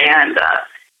America, and,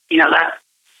 that's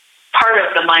part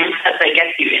of the mindset that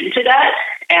gets you into debt.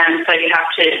 And so you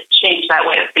have to change that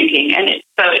way of thinking. And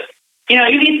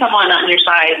you need someone on your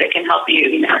side that can help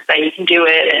you, say you can do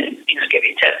it and, give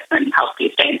you tips and help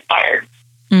you stay inspired.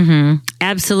 Mm-hmm.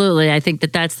 Absolutely. I think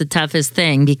that's the toughest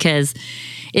thing because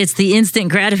it's the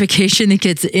instant gratification that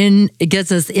gets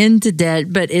us into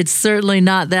debt, but it's certainly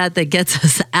not that gets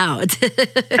us out.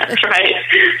 That's right.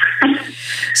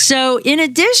 So in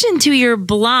addition to your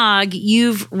blog,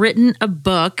 you've written a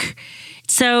book.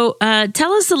 So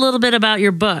tell us a little bit about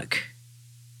your book.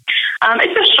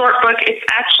 It's a short book. It's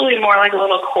actually more like a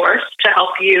little course to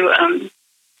help you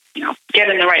get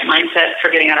in the right mindset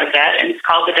for getting out of debt, and it's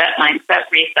called the Debt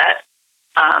Mindset Reset.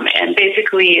 And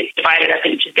basically, it's divided up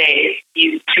into days.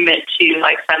 You commit to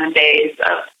 7 days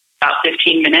of about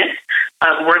 15 minutes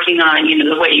of working on,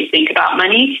 the way you think about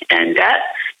money and debt,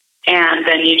 and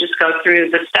then you just go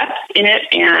through the steps in it,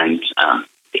 and at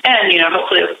the end,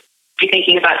 hopefully, be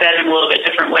thinking about debt in a little bit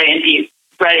different way and be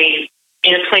ready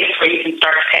in a place where you can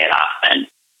start to pay it off then.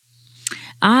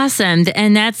 Awesome.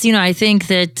 And that's, I think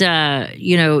that,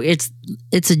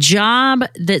 it's a job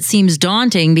that seems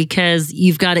daunting because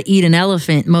you've got to eat an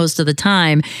elephant most of the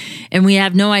time and we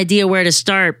have no idea where to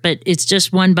start, but it's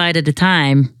just one bite at a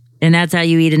time. And that's how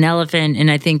you eat an elephant. And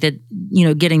I think that,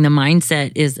 getting the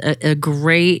mindset is a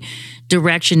great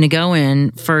direction to go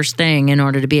in first thing in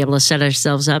order to be able to set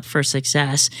ourselves up for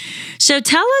success. So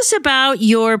tell us about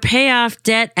your payoff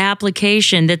debt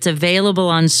application that's available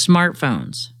on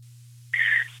smartphones.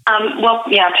 Payoff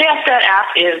Debt app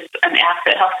is an app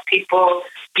that helps people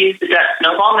use the debt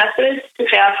snowball method to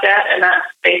pay off debt, and that's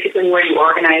basically where you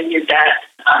organize your debt,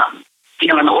 in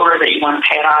the order that you want to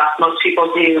pay it off. Most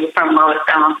people do from lowest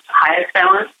balance to highest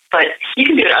balance, but you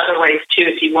can do it other ways too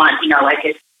if you want,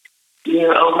 if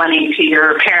you owe money to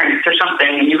your parents or something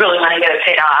and you really want to get it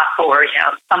paid off, or,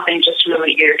 something just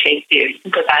really irritates you. You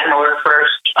can put that in order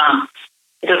first.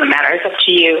 It doesn't matter. It's up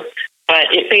to you.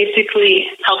 But it basically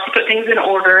helps you put things in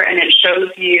order, and it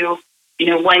shows you,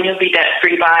 when you'll be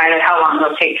debt-free by, how long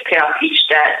it'll take to pay off each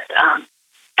debt,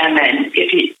 and then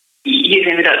if you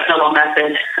using the debt snowball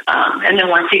method, and then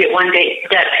once you get one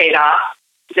debt paid off,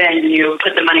 then you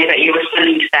put the money that you were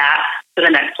spending to that to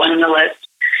the next one in the list.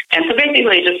 And so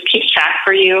basically, it just keeps track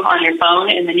for you on your phone,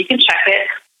 and then you can check it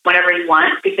whenever you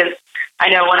want, because I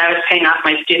know when I was paying off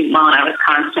my student loan, I was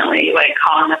constantly like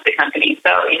calling up the company. So,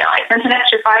 I sent an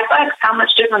extra $5. How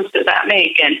much difference does that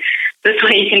make? And this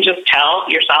way you can just tell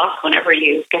yourself whenever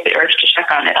you get the urge to check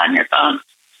on it on your phone,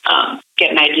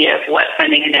 get an idea of what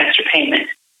sending an extra payment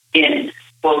in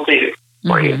will do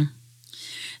for you.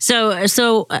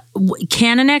 So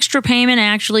can an extra payment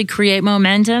actually create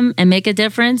momentum and make a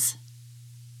difference?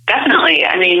 Definitely.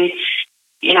 I mean,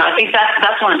 I think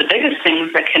that's one of the biggest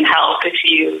things that can help if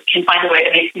you can find a way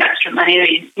to make some extra money. I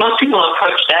mean, most people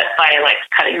approach debt by like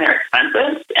cutting their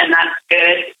expenses, and that's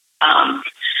good.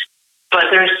 But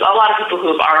there's a lot of people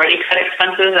who have already cut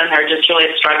expenses and they're just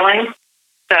really struggling.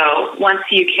 So once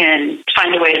you can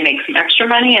find a way to make some extra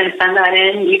money and send that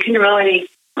in, you can really,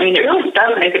 it really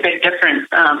does make a big difference.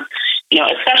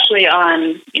 Especially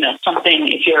on, something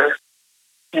if you're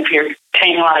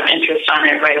paying a lot of interest on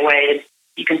it right away,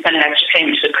 you can send an extra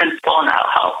payment to the principal and that'll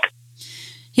help.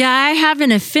 Yeah, I have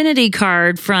an affinity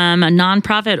card from a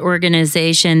nonprofit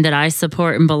organization that I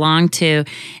support and belong to.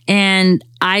 And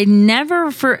I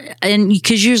never,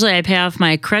 because usually I pay off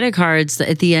my credit cards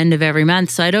at the end of every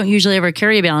month. So I don't usually ever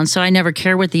carry a balance. So I never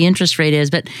care what the interest rate is.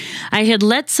 But I had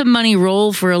let some money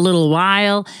roll for a little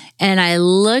while and I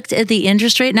looked at the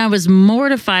interest rate and I was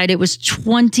mortified. It was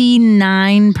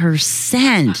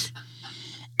 29%.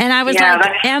 And I was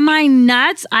am I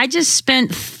nuts? I just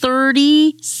spent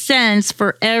 30 cents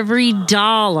for every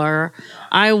dollar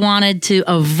I wanted to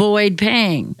avoid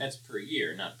paying. That's per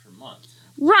year, not per month.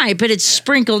 Right, but it's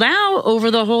sprinkled out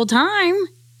over the whole time.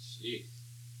 Jeez.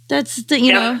 That's so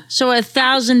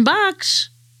 $1,000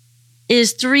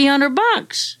 is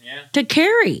 $300 to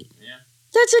carry. Yeah.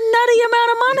 That's a nutty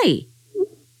amount of money.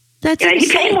 That's insane. You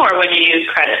pay more when you use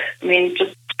credit. I mean,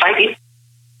 just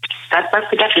that's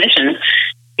the definition.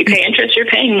 You pay interest, you're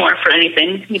paying more for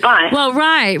anything you buy. Well,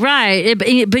 right.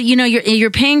 But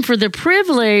you're paying for the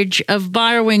privilege of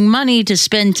borrowing money to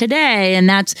spend today, and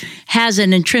that has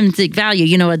an intrinsic value.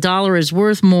 $1 is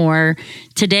worth more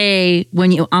today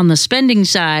when you on the spending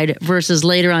side versus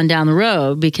later on down the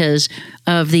road because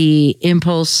of the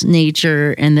impulse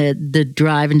nature and the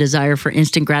drive and desire for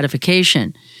instant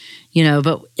gratification.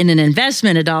 But in an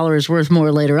investment, $1 is worth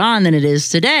more later on than it is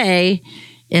today.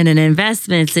 In an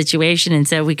investment situation. And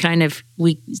so we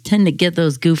tend to get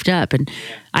those goofed up. And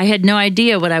I had no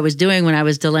idea what I was doing when I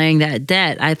was delaying that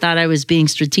debt. I thought I was being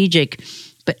strategic,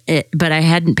 but I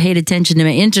hadn't paid attention to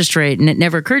my interest rate. And it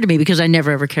never occurred to me because I never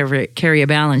ever carry a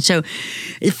balance. So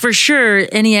for sure,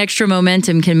 any extra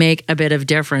momentum can make a bit of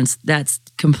difference. That's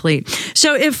complete.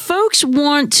 So if folks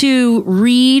want to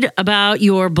read about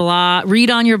your blog, read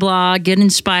on your blog, get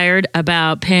inspired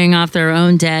about paying off their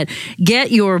own debt,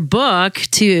 get your book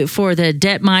for the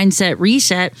debt mindset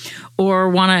reset, or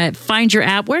want to find your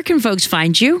app, where can folks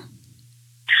find you?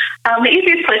 The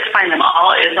easiest place to find them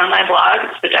all is on my blog.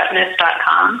 It's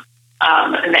thedebtmyth.com.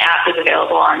 And the app is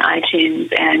available on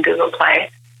iTunes and Google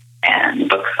Play, and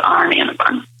books on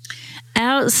Amazon.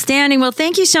 Outstanding. Well,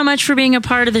 thank you so much for being a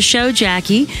part of the show,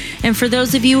 Jackie. And for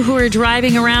those of you who are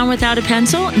driving around without a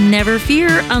pencil, never fear.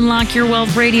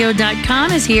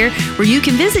 UnlockYourWealthRadio.com is here, where you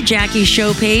can visit Jackie's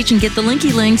show page and get the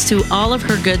linky links to all of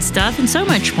her good stuff and so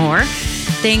much more.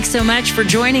 Thanks so much for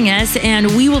joining us,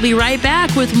 and we will be right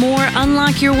back with more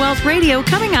Unlock Your Wealth Radio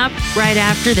coming up right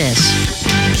after this.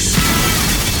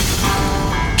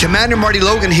 Commander Marty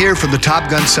Logan here from the Top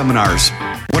Gun Seminars.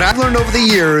 What I've learned over the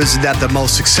years is that the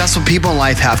most successful people in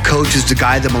life have coaches to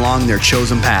guide them along their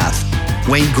chosen path.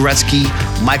 Wayne Gretzky,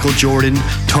 Michael Jordan,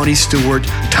 Tony Stewart,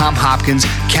 Tom Hopkins,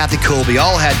 Kathy Colby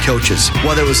all had coaches.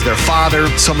 Whether it was their father,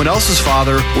 someone else's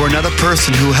father, or another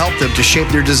person who helped them to shape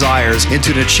their desires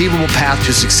into an achievable path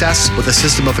to success with a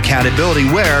system of accountability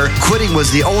where quitting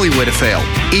was the only way to fail.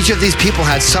 Each of these people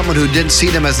had someone who didn't see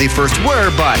them as they first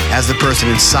were, but as the person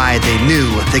inside they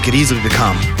knew they could easily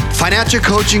become. Financial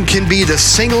coaching can be the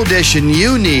single addition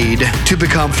you need to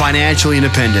become financially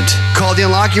independent. Call the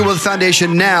Unlock Your Wealth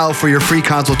Foundation now for your free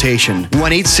consultation.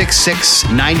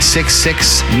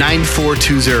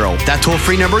 1-866-966-9420. That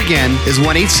toll-free number again is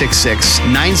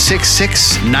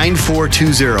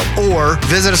 1-866-966-9420. Or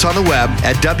visit us on the web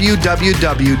at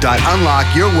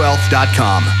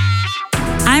www.unlockyourwealth.com.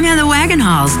 I'm at the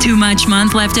Wagenhals. Too much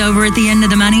month left over at the end of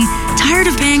the money? Tired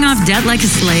of paying off debt like a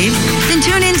slave? Then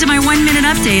tune in to my 1-minute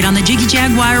update on the Jiggy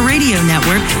Jaguar Radio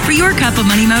Network for your cup of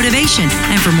money motivation.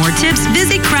 And for more tips,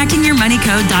 visit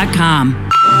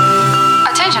crackingyourmoneycode.com.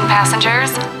 Attention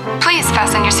passengers, please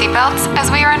fasten your seatbelts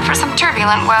as we are in for some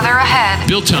turbulent weather ahead.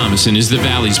 Bill Thomason is the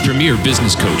Valley's premier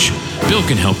business coach. Bill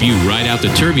can help you ride out the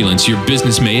turbulence your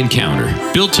business may encounter.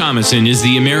 Bill Thomason is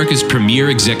the America's premier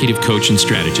executive coach and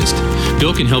strategist.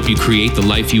 Bill can help you create the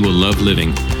life you will love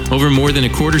living. Over more than a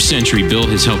quarter century, Bill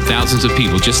has helped thousands of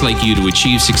people just like you to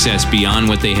achieve success beyond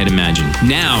what they had imagined.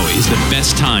 Now is the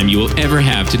best time you will ever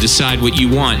have to decide what you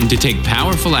want and to take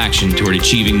powerful action toward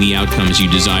achieving the outcomes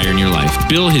you desire in your life.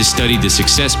 Bill has studied the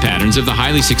success patterns of the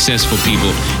highly successful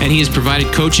people, and he has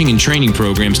provided coaching and training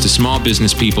programs to small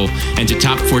business people and to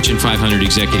top Fortune 500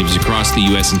 executives across the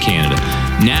U.S. and Canada.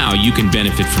 Now you can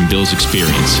benefit from Bill's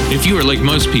experience. If you are like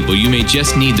most people, you may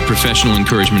just need the professional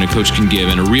encouragement a coach can give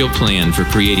and a real plan for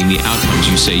creating the outcomes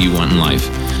you say you want in life.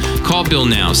 Call Bill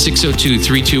now,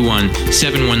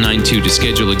 602-321-7192 to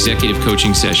schedule executive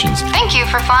coaching sessions. Thank you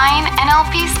for flying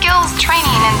NLP Skills Training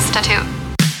Institute.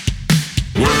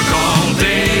 Work all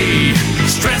day,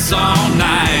 stress all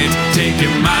night. Take your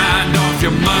mind off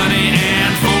your money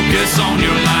and focus on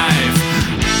your life.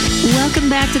 Welcome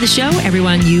back to the show,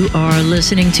 everyone. You are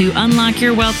listening to Unlock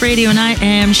Your Wealth Radio, and I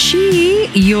am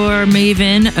your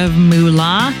maven of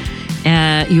moolah,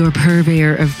 your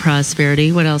purveyor of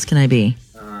prosperity. What else can I be?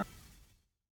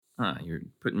 You're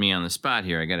putting me on the spot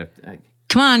here.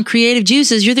 Come on, creative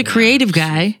juices. You're the creative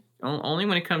guy. Only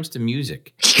when it comes to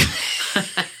music.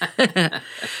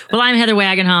 Well, I'm Heather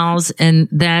Wagenhals, and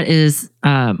that is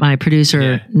my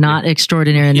producer, not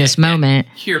extraordinary in this moment.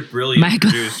 You're a brilliant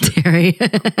Michael producer. Terry.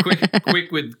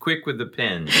 quick with the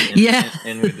pen.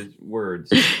 And with the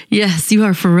words. Yes, you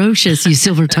are ferocious, you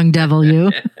silver-tongued devil,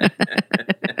 you.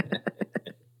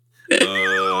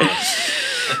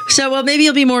 So, well, maybe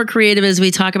you'll be more creative as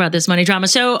we talk about this money drama.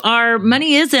 So our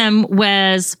moneyism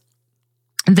was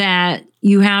that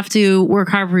you have to work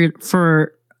hard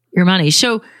for your money.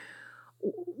 So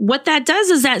what that does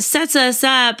is that sets us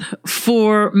up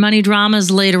for money dramas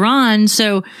later on.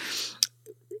 So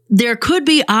there could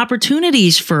be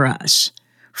opportunities for us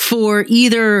for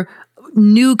either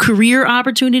new career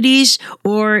opportunities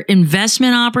or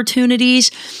investment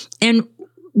opportunities. And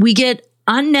we get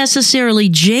unnecessarily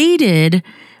jaded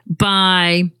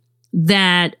by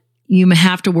that you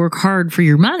have to work hard for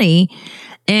your money.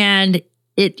 And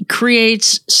it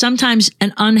creates sometimes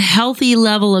an unhealthy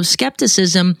level of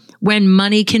skepticism when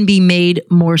money can be made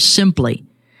more simply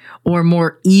or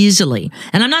more easily.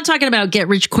 And I'm not talking about get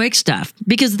rich quick stuff,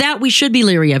 because that we should be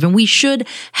leery of, and we should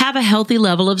have a healthy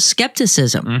level of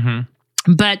skepticism. Mm-hmm.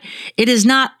 But it is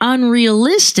not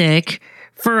unrealistic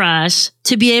for us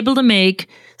to be able to make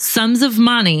sums of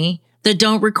money that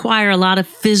don't require a lot of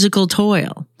physical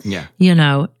toil. Yeah. You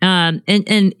know, and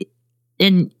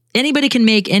anybody can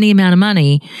make any amount of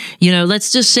money. You know,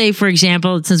 let's just say, for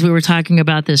example, since we were talking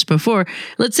about this before,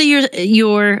 let's say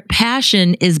your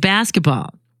passion is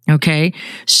basketball. Okay.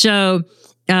 So,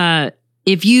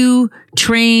 if you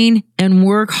train and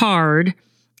work hard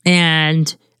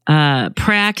and,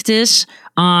 practice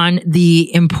on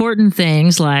the important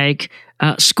things like,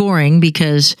 scoring,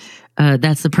 because,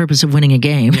 that's the purpose of winning a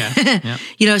game. Yeah.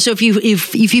 You know, so if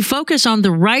you focus on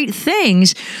the right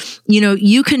things, you know,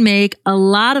 you can make a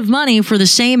lot of money for the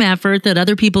same effort that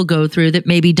other people go through that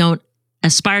maybe don't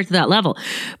aspire to that level.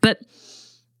 But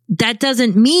that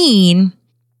doesn't mean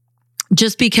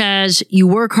just because you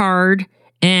work hard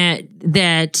and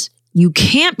that you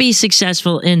can't be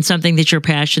successful in something that you're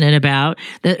passionate about,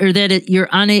 that you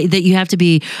have to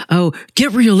be,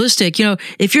 get realistic. You know,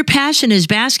 if your passion is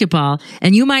basketball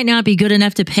and you might not be good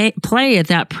enough to play at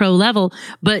that pro level,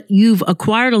 but you've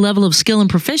acquired a level of skill and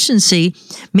proficiency,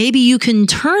 maybe you can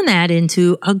turn that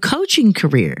into a coaching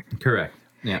career. Correct.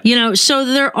 Yeah. You know, so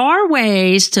there are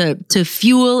ways to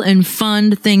fuel and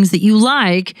fund things that you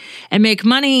like and make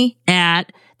money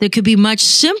at that could be much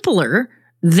simpler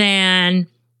than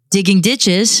digging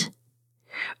ditches,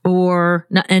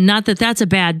 and not that that's a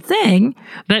bad thing,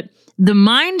 but the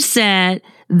mindset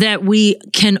that we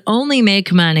can only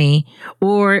make money,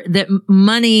 or that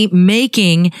money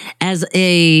making as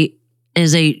a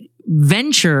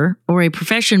venture or a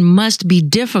profession must be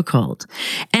difficult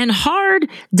and hard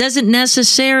doesn't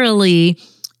necessarily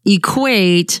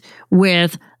equate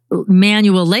with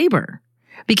manual labor,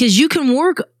 because you can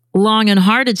work long and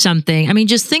hard at something. I mean,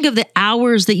 just think of the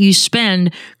hours that you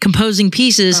spend composing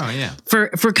pieces for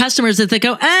customers that they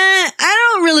go, I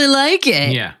don't really like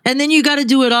it. Yeah. And then you got to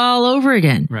do it all over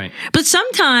again. Right. But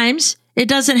sometimes it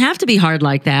doesn't have to be hard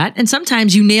like that. And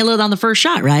sometimes you nail it on the first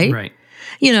shot, right? Right.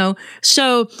 You know,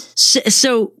 so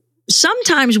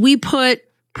sometimes we put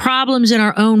problems in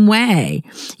our own way,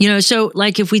 you know, so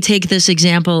like if we take this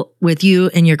example with you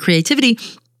and your creativity,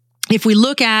 if we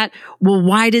look at, well,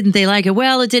 why didn't they like it?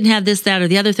 Well, it didn't have this, that, or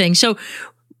the other thing. So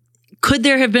Could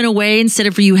there have been a way, instead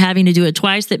of you having to do it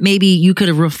twice, that maybe you could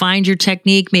have refined your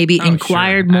technique, maybe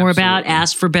inquired more about,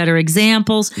 asked for better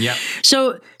examples? Yep.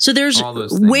 So there's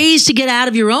ways to get out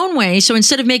of your own way. So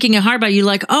instead of making it hard by you,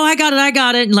 like, oh, I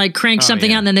got it, and like crank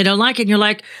something out, and then they don't like it, and you're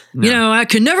like, I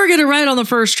could never get it right on the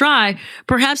first try.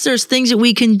 Perhaps there's things that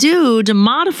we can do to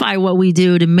modify what we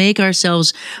do to make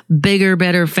ourselves bigger,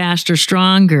 better, faster,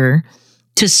 stronger,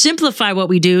 to simplify what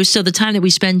we do so the time that we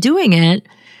spend doing it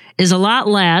is a lot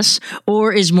less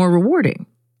or is more rewarding.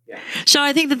 Yeah. So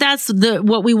I think that that's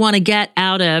what we want to get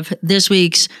out of this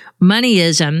week's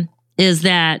Moneyism, is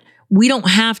that we don't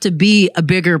have to be a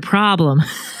bigger problem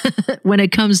when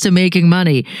it comes to making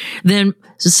money than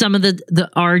some of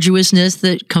the arduousness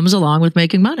that comes along with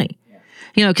making money.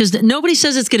 Because nobody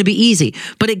says it's going to be easy,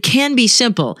 but it can be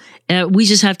simple. We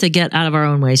just have to get out of our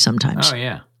own way sometimes. Oh,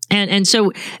 yeah. And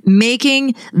so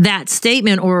making that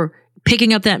statement or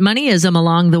picking up that moneyism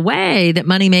along the way, that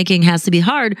money making has to be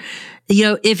hard.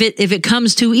 If it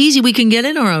comes too easy, we can get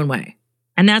in our own way.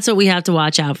 And that's what we have to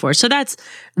watch out for. So that's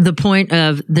the point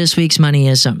of this week's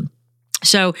Moneyism.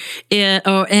 So,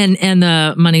 and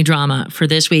the money drama for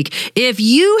this week. If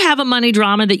you have a money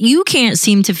drama that you can't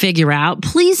seem to figure out,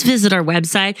 please visit our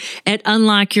website at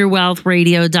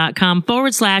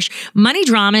unlockyourwealthradio.com/money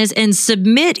dramas and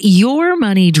submit your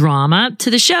money drama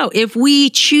to the show. If we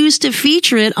choose to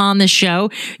feature it on the show,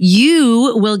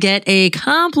 you will get a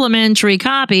complimentary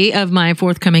copy of my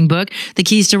forthcoming book, The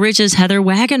Keys to Riches, Heather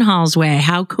Wagenhals Way.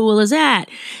 How cool is that?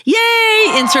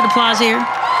 Yay! Insert applause here.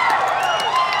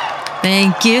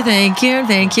 Thank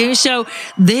you. So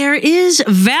there is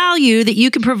value that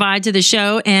you can provide to the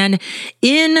show, and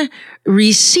in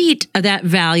receipt of that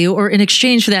value, or in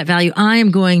exchange for that value, I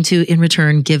am going to, in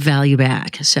return, give value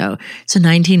back. So it's a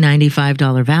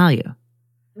 $19.95 value.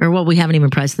 Or, well, we haven't even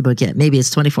priced the book yet. Maybe it's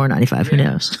 $24.95. Who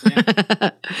knows?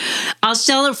 Yeah. I'll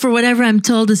sell it for whatever I'm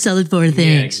told to sell it for. Things.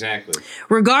 Yeah, exactly.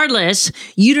 Regardless,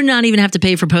 you do not even have to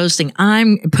pay for postage.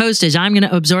 I'm going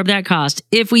to absorb that cost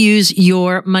if we use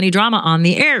your money drama on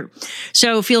the air.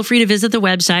 So feel free to visit the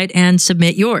website and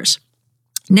submit yours.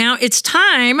 Now it's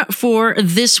time for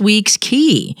this week's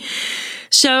key.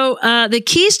 So the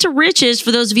Keys to Riches,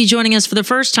 for those of you joining us for the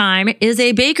first time, is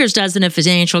a baker's dozen of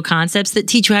financial concepts that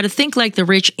teach you how to think like the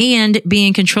rich and be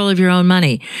in control of your own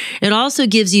money. It also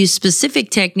gives you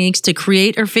specific techniques to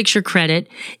create or fix your credit,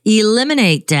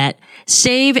 eliminate debt,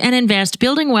 save and invest,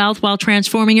 building wealth while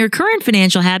transforming your current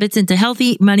financial habits into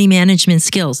healthy money management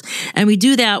skills. And we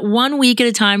do that 1 week at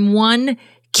a time, one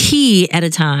key at a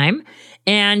time.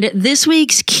 And this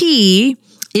week's key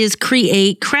is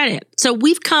create credit. So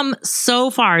we've come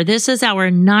so far. This is our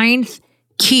 9th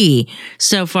key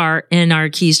so far in our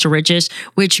Keys to Riches,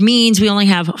 which means we only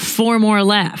have 4 more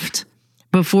left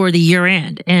before the year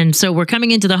end. And so we're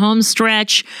coming into the home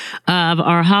stretch of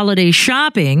our holiday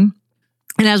shopping.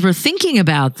 And as we're thinking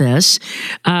about this,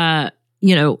 what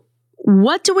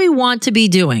do we want to be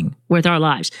doing with our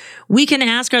lives? We can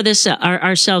ask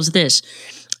ourselves this: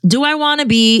 do I want to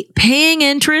be paying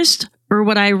interest, or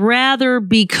would I rather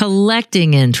be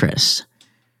collecting interest?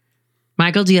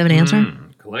 Michael, do you have an answer?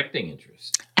 Collecting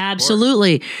interest.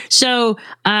 Absolutely. So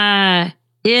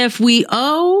if we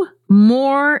owe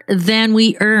more than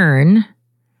we earn,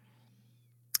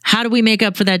 how do we make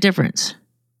up for that difference?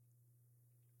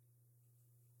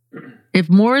 If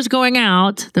more is going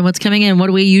out than what's coming in, what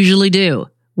do we usually do?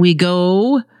 We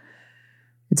go,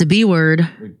 it's a B word.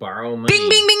 We borrow money. Bing,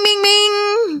 bing, bing, bing,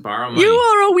 bing. Borrow money. You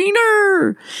are a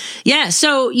wiener. Yeah,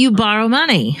 so you borrow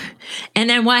money. And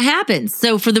then what happens?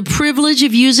 So for the privilege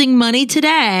of using money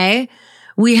today,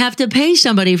 we have to pay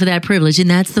somebody for that privilege, and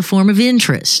that's the form of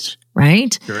interest,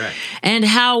 right? Correct. And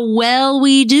how well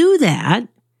we do that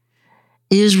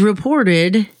is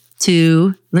reported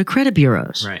to the credit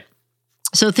bureaus. Right.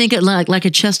 So think it like a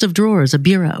chest of drawers, a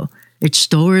bureau. It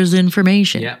stores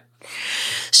information. Yeah.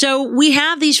 So we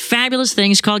have these fabulous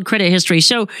things called credit history.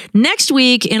 So next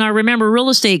week in our Remember Real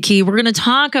Estate Key, we're going to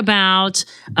talk about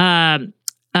our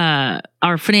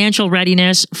financial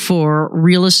readiness for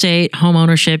real estate, home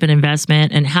ownership, and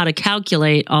investment, and how to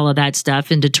calculate all of that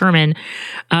stuff and determine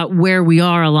where we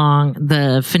are along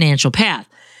the financial path.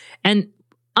 And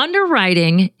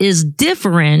underwriting is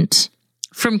different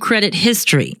from credit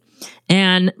history.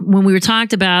 And when we were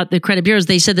talked about the credit bureaus,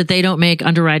 they said that they don't make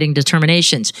underwriting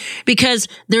determinations because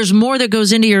there's more that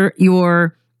goes into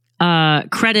your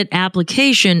credit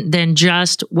application than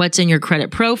just what's in your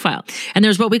credit profile. And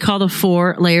there's what we call the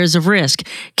 4 layers of risk: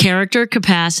 character,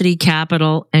 capacity,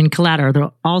 capital, and collateral.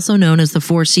 They're also known as the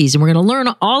 4 C's. And we're going to learn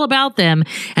all about them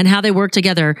and how they work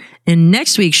together in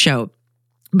next week's show.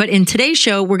 But in today's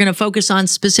show, we're going to focus on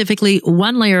specifically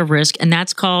one layer of risk, and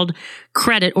that's called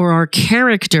credit, or our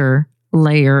character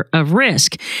layer of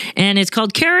risk. And it's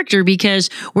called character because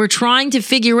we're trying to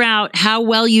figure out how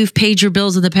well you've paid your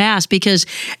bills in the past. Because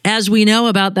as we know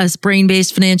about this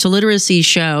brain-based financial literacy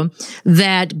show,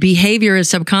 that behavior is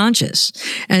subconscious.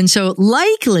 And so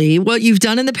likely what you've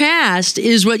done in the past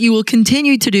is what you will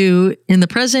continue to do in the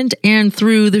present and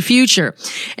through the future.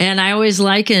 And I always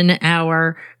liken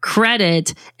our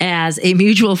credit as a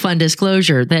mutual fund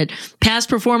disclosure, that past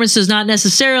performance does not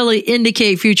necessarily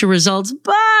indicate future results,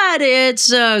 but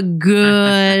it's a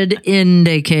good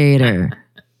indicator.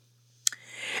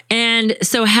 And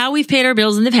so how we've paid our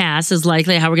bills in the past is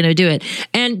likely how we're going to do it.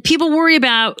 And people worry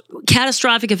about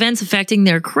catastrophic events affecting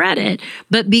their credit,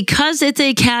 but because it's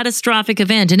a catastrophic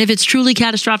event, and if it's truly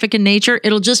catastrophic in nature,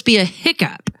 it'll just be a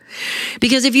hiccup.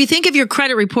 Because if you think of your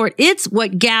credit report, it's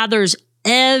what gathers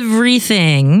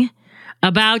everything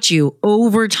about you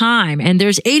over time. And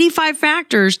there's 85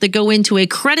 factors that go into a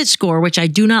credit score, which I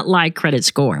do not like credit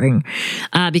scoring,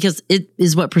 because it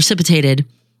is what precipitated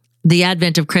the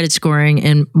advent of credit scoring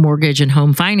in mortgage and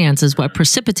home finance, is what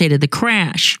precipitated the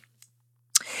crash.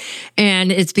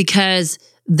 And it's because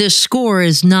the score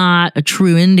is not a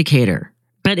true indicator,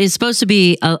 but it's supposed to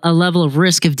be a level of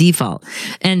risk of default.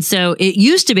 And so it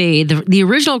used to be the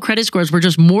original credit scores were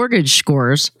just mortgage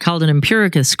scores called an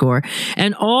empirical score.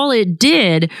 And all it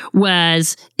did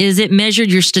is it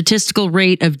measured your statistical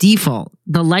rate of default,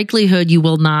 the likelihood you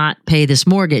will not pay this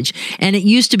mortgage. And it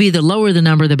used to be the lower the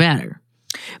number, the better.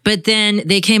 But then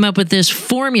they came up with this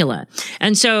formula.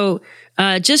 And so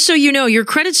just so you know, your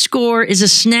credit score is a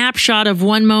snapshot of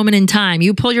one moment in time.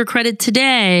 You pull your credit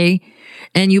today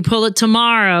and you pull it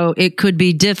tomorrow, it could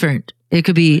be different. It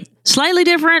could be slightly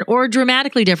different or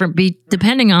dramatically different,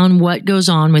 depending on what goes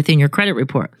on within your credit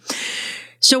report.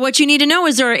 So what you need to know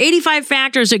is there are 85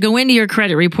 factors that go into your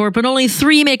credit report, but only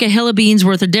 3 make a hill of beans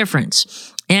worth of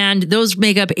difference. And those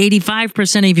make up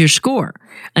 85% of your score,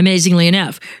 amazingly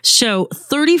enough. So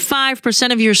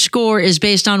 35% of your score is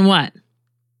based on what?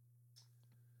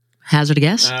 Hazard a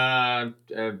guess?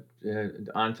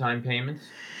 On-time payments.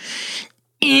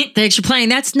 Thanks for playing.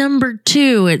 That's number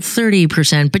 2 at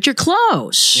 30%, but you're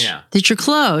close. Yeah. That you're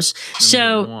close.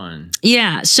 Number 1.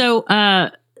 Yeah. So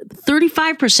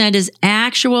 35% is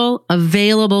actual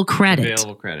available credit.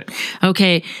 Available credit.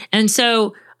 Okay. And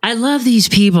so I love these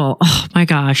people. Oh my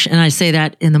gosh. And I say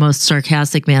that in the most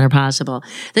sarcastic manner possible,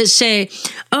 that say,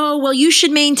 oh, well, you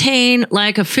should maintain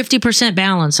like a 50%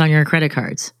 balance on your credit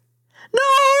cards.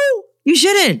 No, you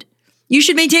shouldn't. You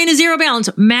should maintain a 0 balance,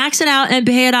 max it out, and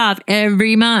pay it off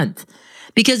every month,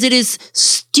 because it is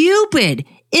stupid,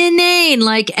 inane,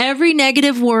 like every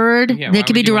negative word that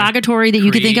could be derogatory that you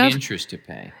could think of. Interest to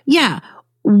pay. Yeah.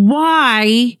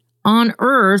 Why on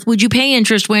earth would you pay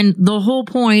interest when the whole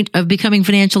point of becoming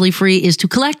financially free is to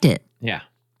collect it? Yeah.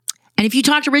 And if you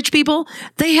talk to rich people,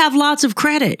 they have lots of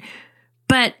credit,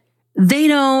 but they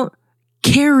don't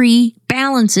carry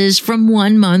balances from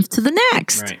one month to the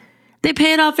next. Right. They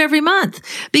pay it off every month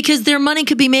because their money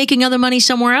could be making other money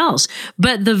somewhere else.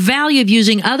 But the value of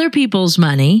using other people's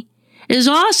money is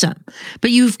awesome.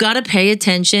 But you've got to pay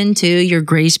attention to your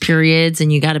grace periods,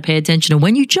 and you got to pay attention to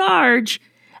when you charge,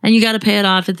 and you got to pay it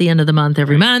off at the end of the month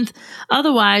every month.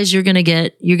 Otherwise, you're going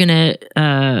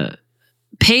to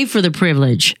pay for the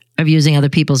privilege of using other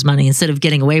people's money instead of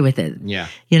getting away with it. Yeah.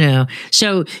 You know,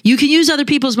 so you can use other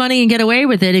people's money and get away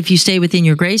with it if you stay within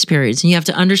your grace periods, and you have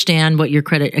to understand what your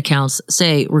credit accounts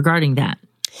say regarding that.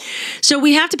 So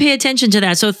we have to pay attention to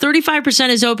that. So 35%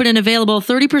 is open and available.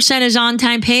 30% is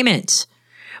on-time payments,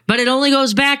 but it only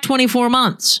goes back 24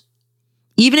 months.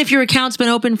 Even if your account's been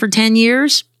open for 10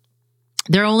 years,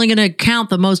 they're only going to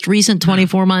count the most recent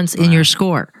 24 months in your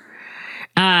score.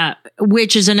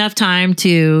 Which is enough time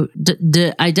to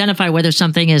identify whether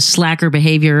something is slacker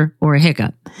behavior or a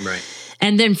hiccup. Right.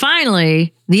 And then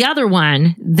finally, the other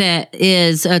one that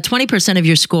is 20% of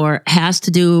your score has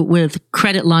to do with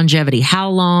credit longevity, how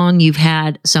long you've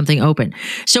had something open.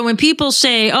 So when people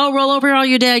say, oh, roll over all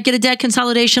your debt, get a debt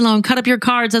consolidation loan, cut up your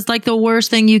cards, that's like the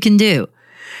worst thing you can do.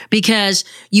 Because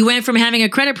you went from having a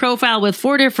credit profile with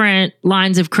 4 different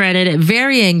lines of credit at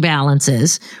varying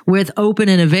balances with open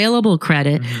and available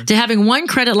credit to having one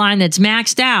credit line that's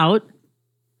maxed out.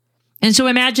 And so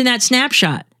imagine that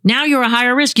snapshot. Now you're a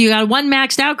higher risk. You got one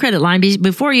maxed out credit line.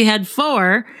 Before you had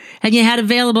 4 and you had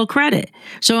available credit.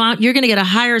 So you're going to get a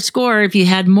higher score if you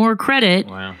had more credit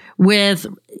with,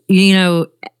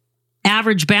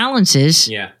 average balances.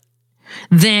 Yeah.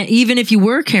 Than even if you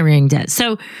were carrying debt.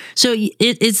 So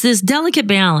it's this delicate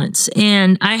balance.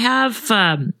 And I have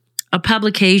a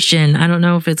publication. I don't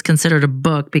know if it's considered a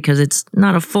book because it's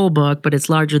not a full book, but it's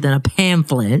larger than a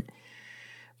pamphlet.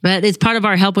 But it's part of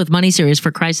our Help with Money series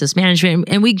for crisis management.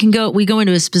 And we go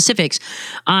into specifics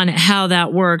on how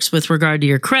that works with regard to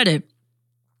your credit.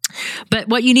 But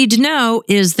what you need to know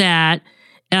is that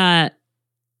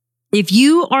if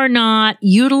you are not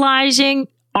utilizing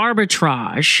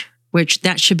arbitrage, which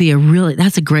that should be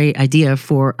that's a great idea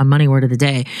for a money word of the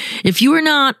day. If you are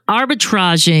not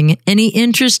arbitraging any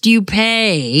interest you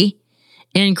pay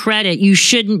in credit, you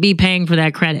shouldn't be paying for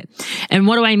that credit. And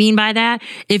what do I mean by that?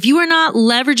 If you are not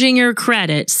leveraging your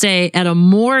credit, say at a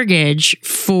mortgage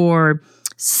for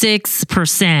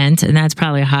 6%, and that's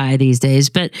probably high these days,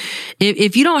 but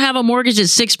if you don't have a mortgage at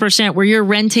 6% where you're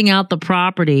renting out the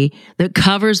property that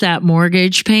covers that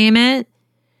mortgage payment,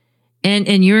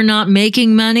 and you're not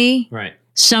making money right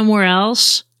somewhere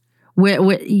else,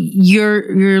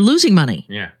 you're losing money.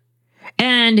 Yeah.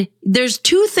 And there's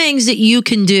two things that you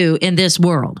can do in this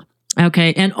world,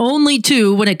 okay? And only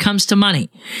two when it comes to money,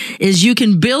 is you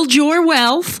can build your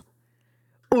wealth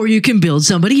or you can build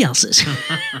somebody else's.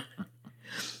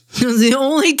 Those are the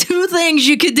only two things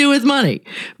you could do with money.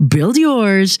 Build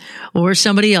yours or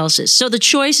somebody else's. So the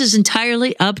choice is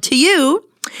entirely up to you.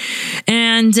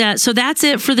 And so that's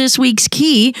it for this week's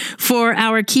key. For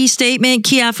our key statement,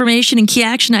 key affirmation, and key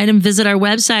action item, visit our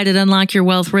website at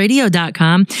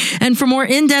unlockyourwealthradio.com. And for more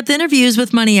in-depth interviews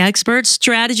with money experts,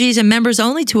 strategies, and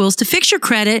members-only tools to fix your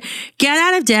credit, get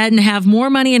out of debt, and have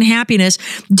more money and happiness,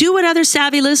 do what other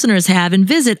savvy listeners have and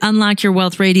visit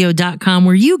unlockyourwealthradio.com,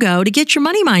 where you go to get your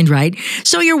money mind right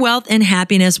so your wealth and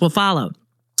happiness will follow.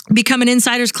 Become an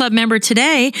Insiders Club member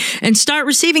today and start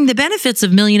receiving the benefits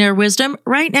of Millionaire Wisdom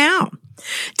right now.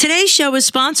 Today's show is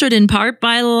sponsored in part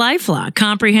by LifeLock.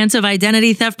 Comprehensive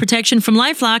identity theft protection from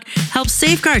LifeLock helps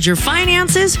safeguard your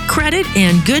finances, credit,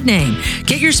 and good name.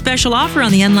 Get your special offer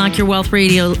on the Unlock Your Wealth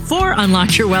Radio for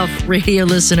Unlock Your Wealth Radio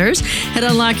listeners at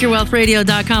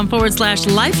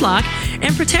unlockyourwealthradio.com/LifeLock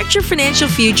and protect your financial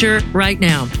future right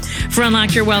now. For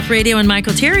Unlock Your Wealth Radio and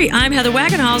Michael Terry, I'm Heather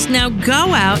Wagenhals. Now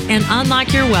go out and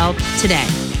unlock your wealth today.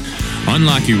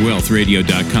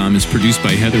 UnlockYourWealthRadio.com is produced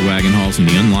by Heather Wagenhals and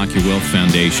the Unlock Your Wealth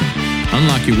Foundation.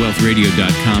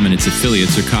 UnlockYourWealthRadio.com and its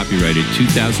affiliates are copyrighted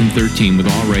 2013 with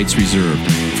all rights reserved.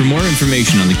 For more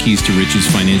information on the Keys to Riches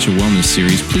Financial Wellness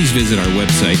Series, please visit our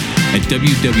website at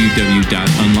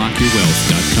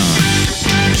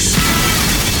www.unlockyourwealth.com.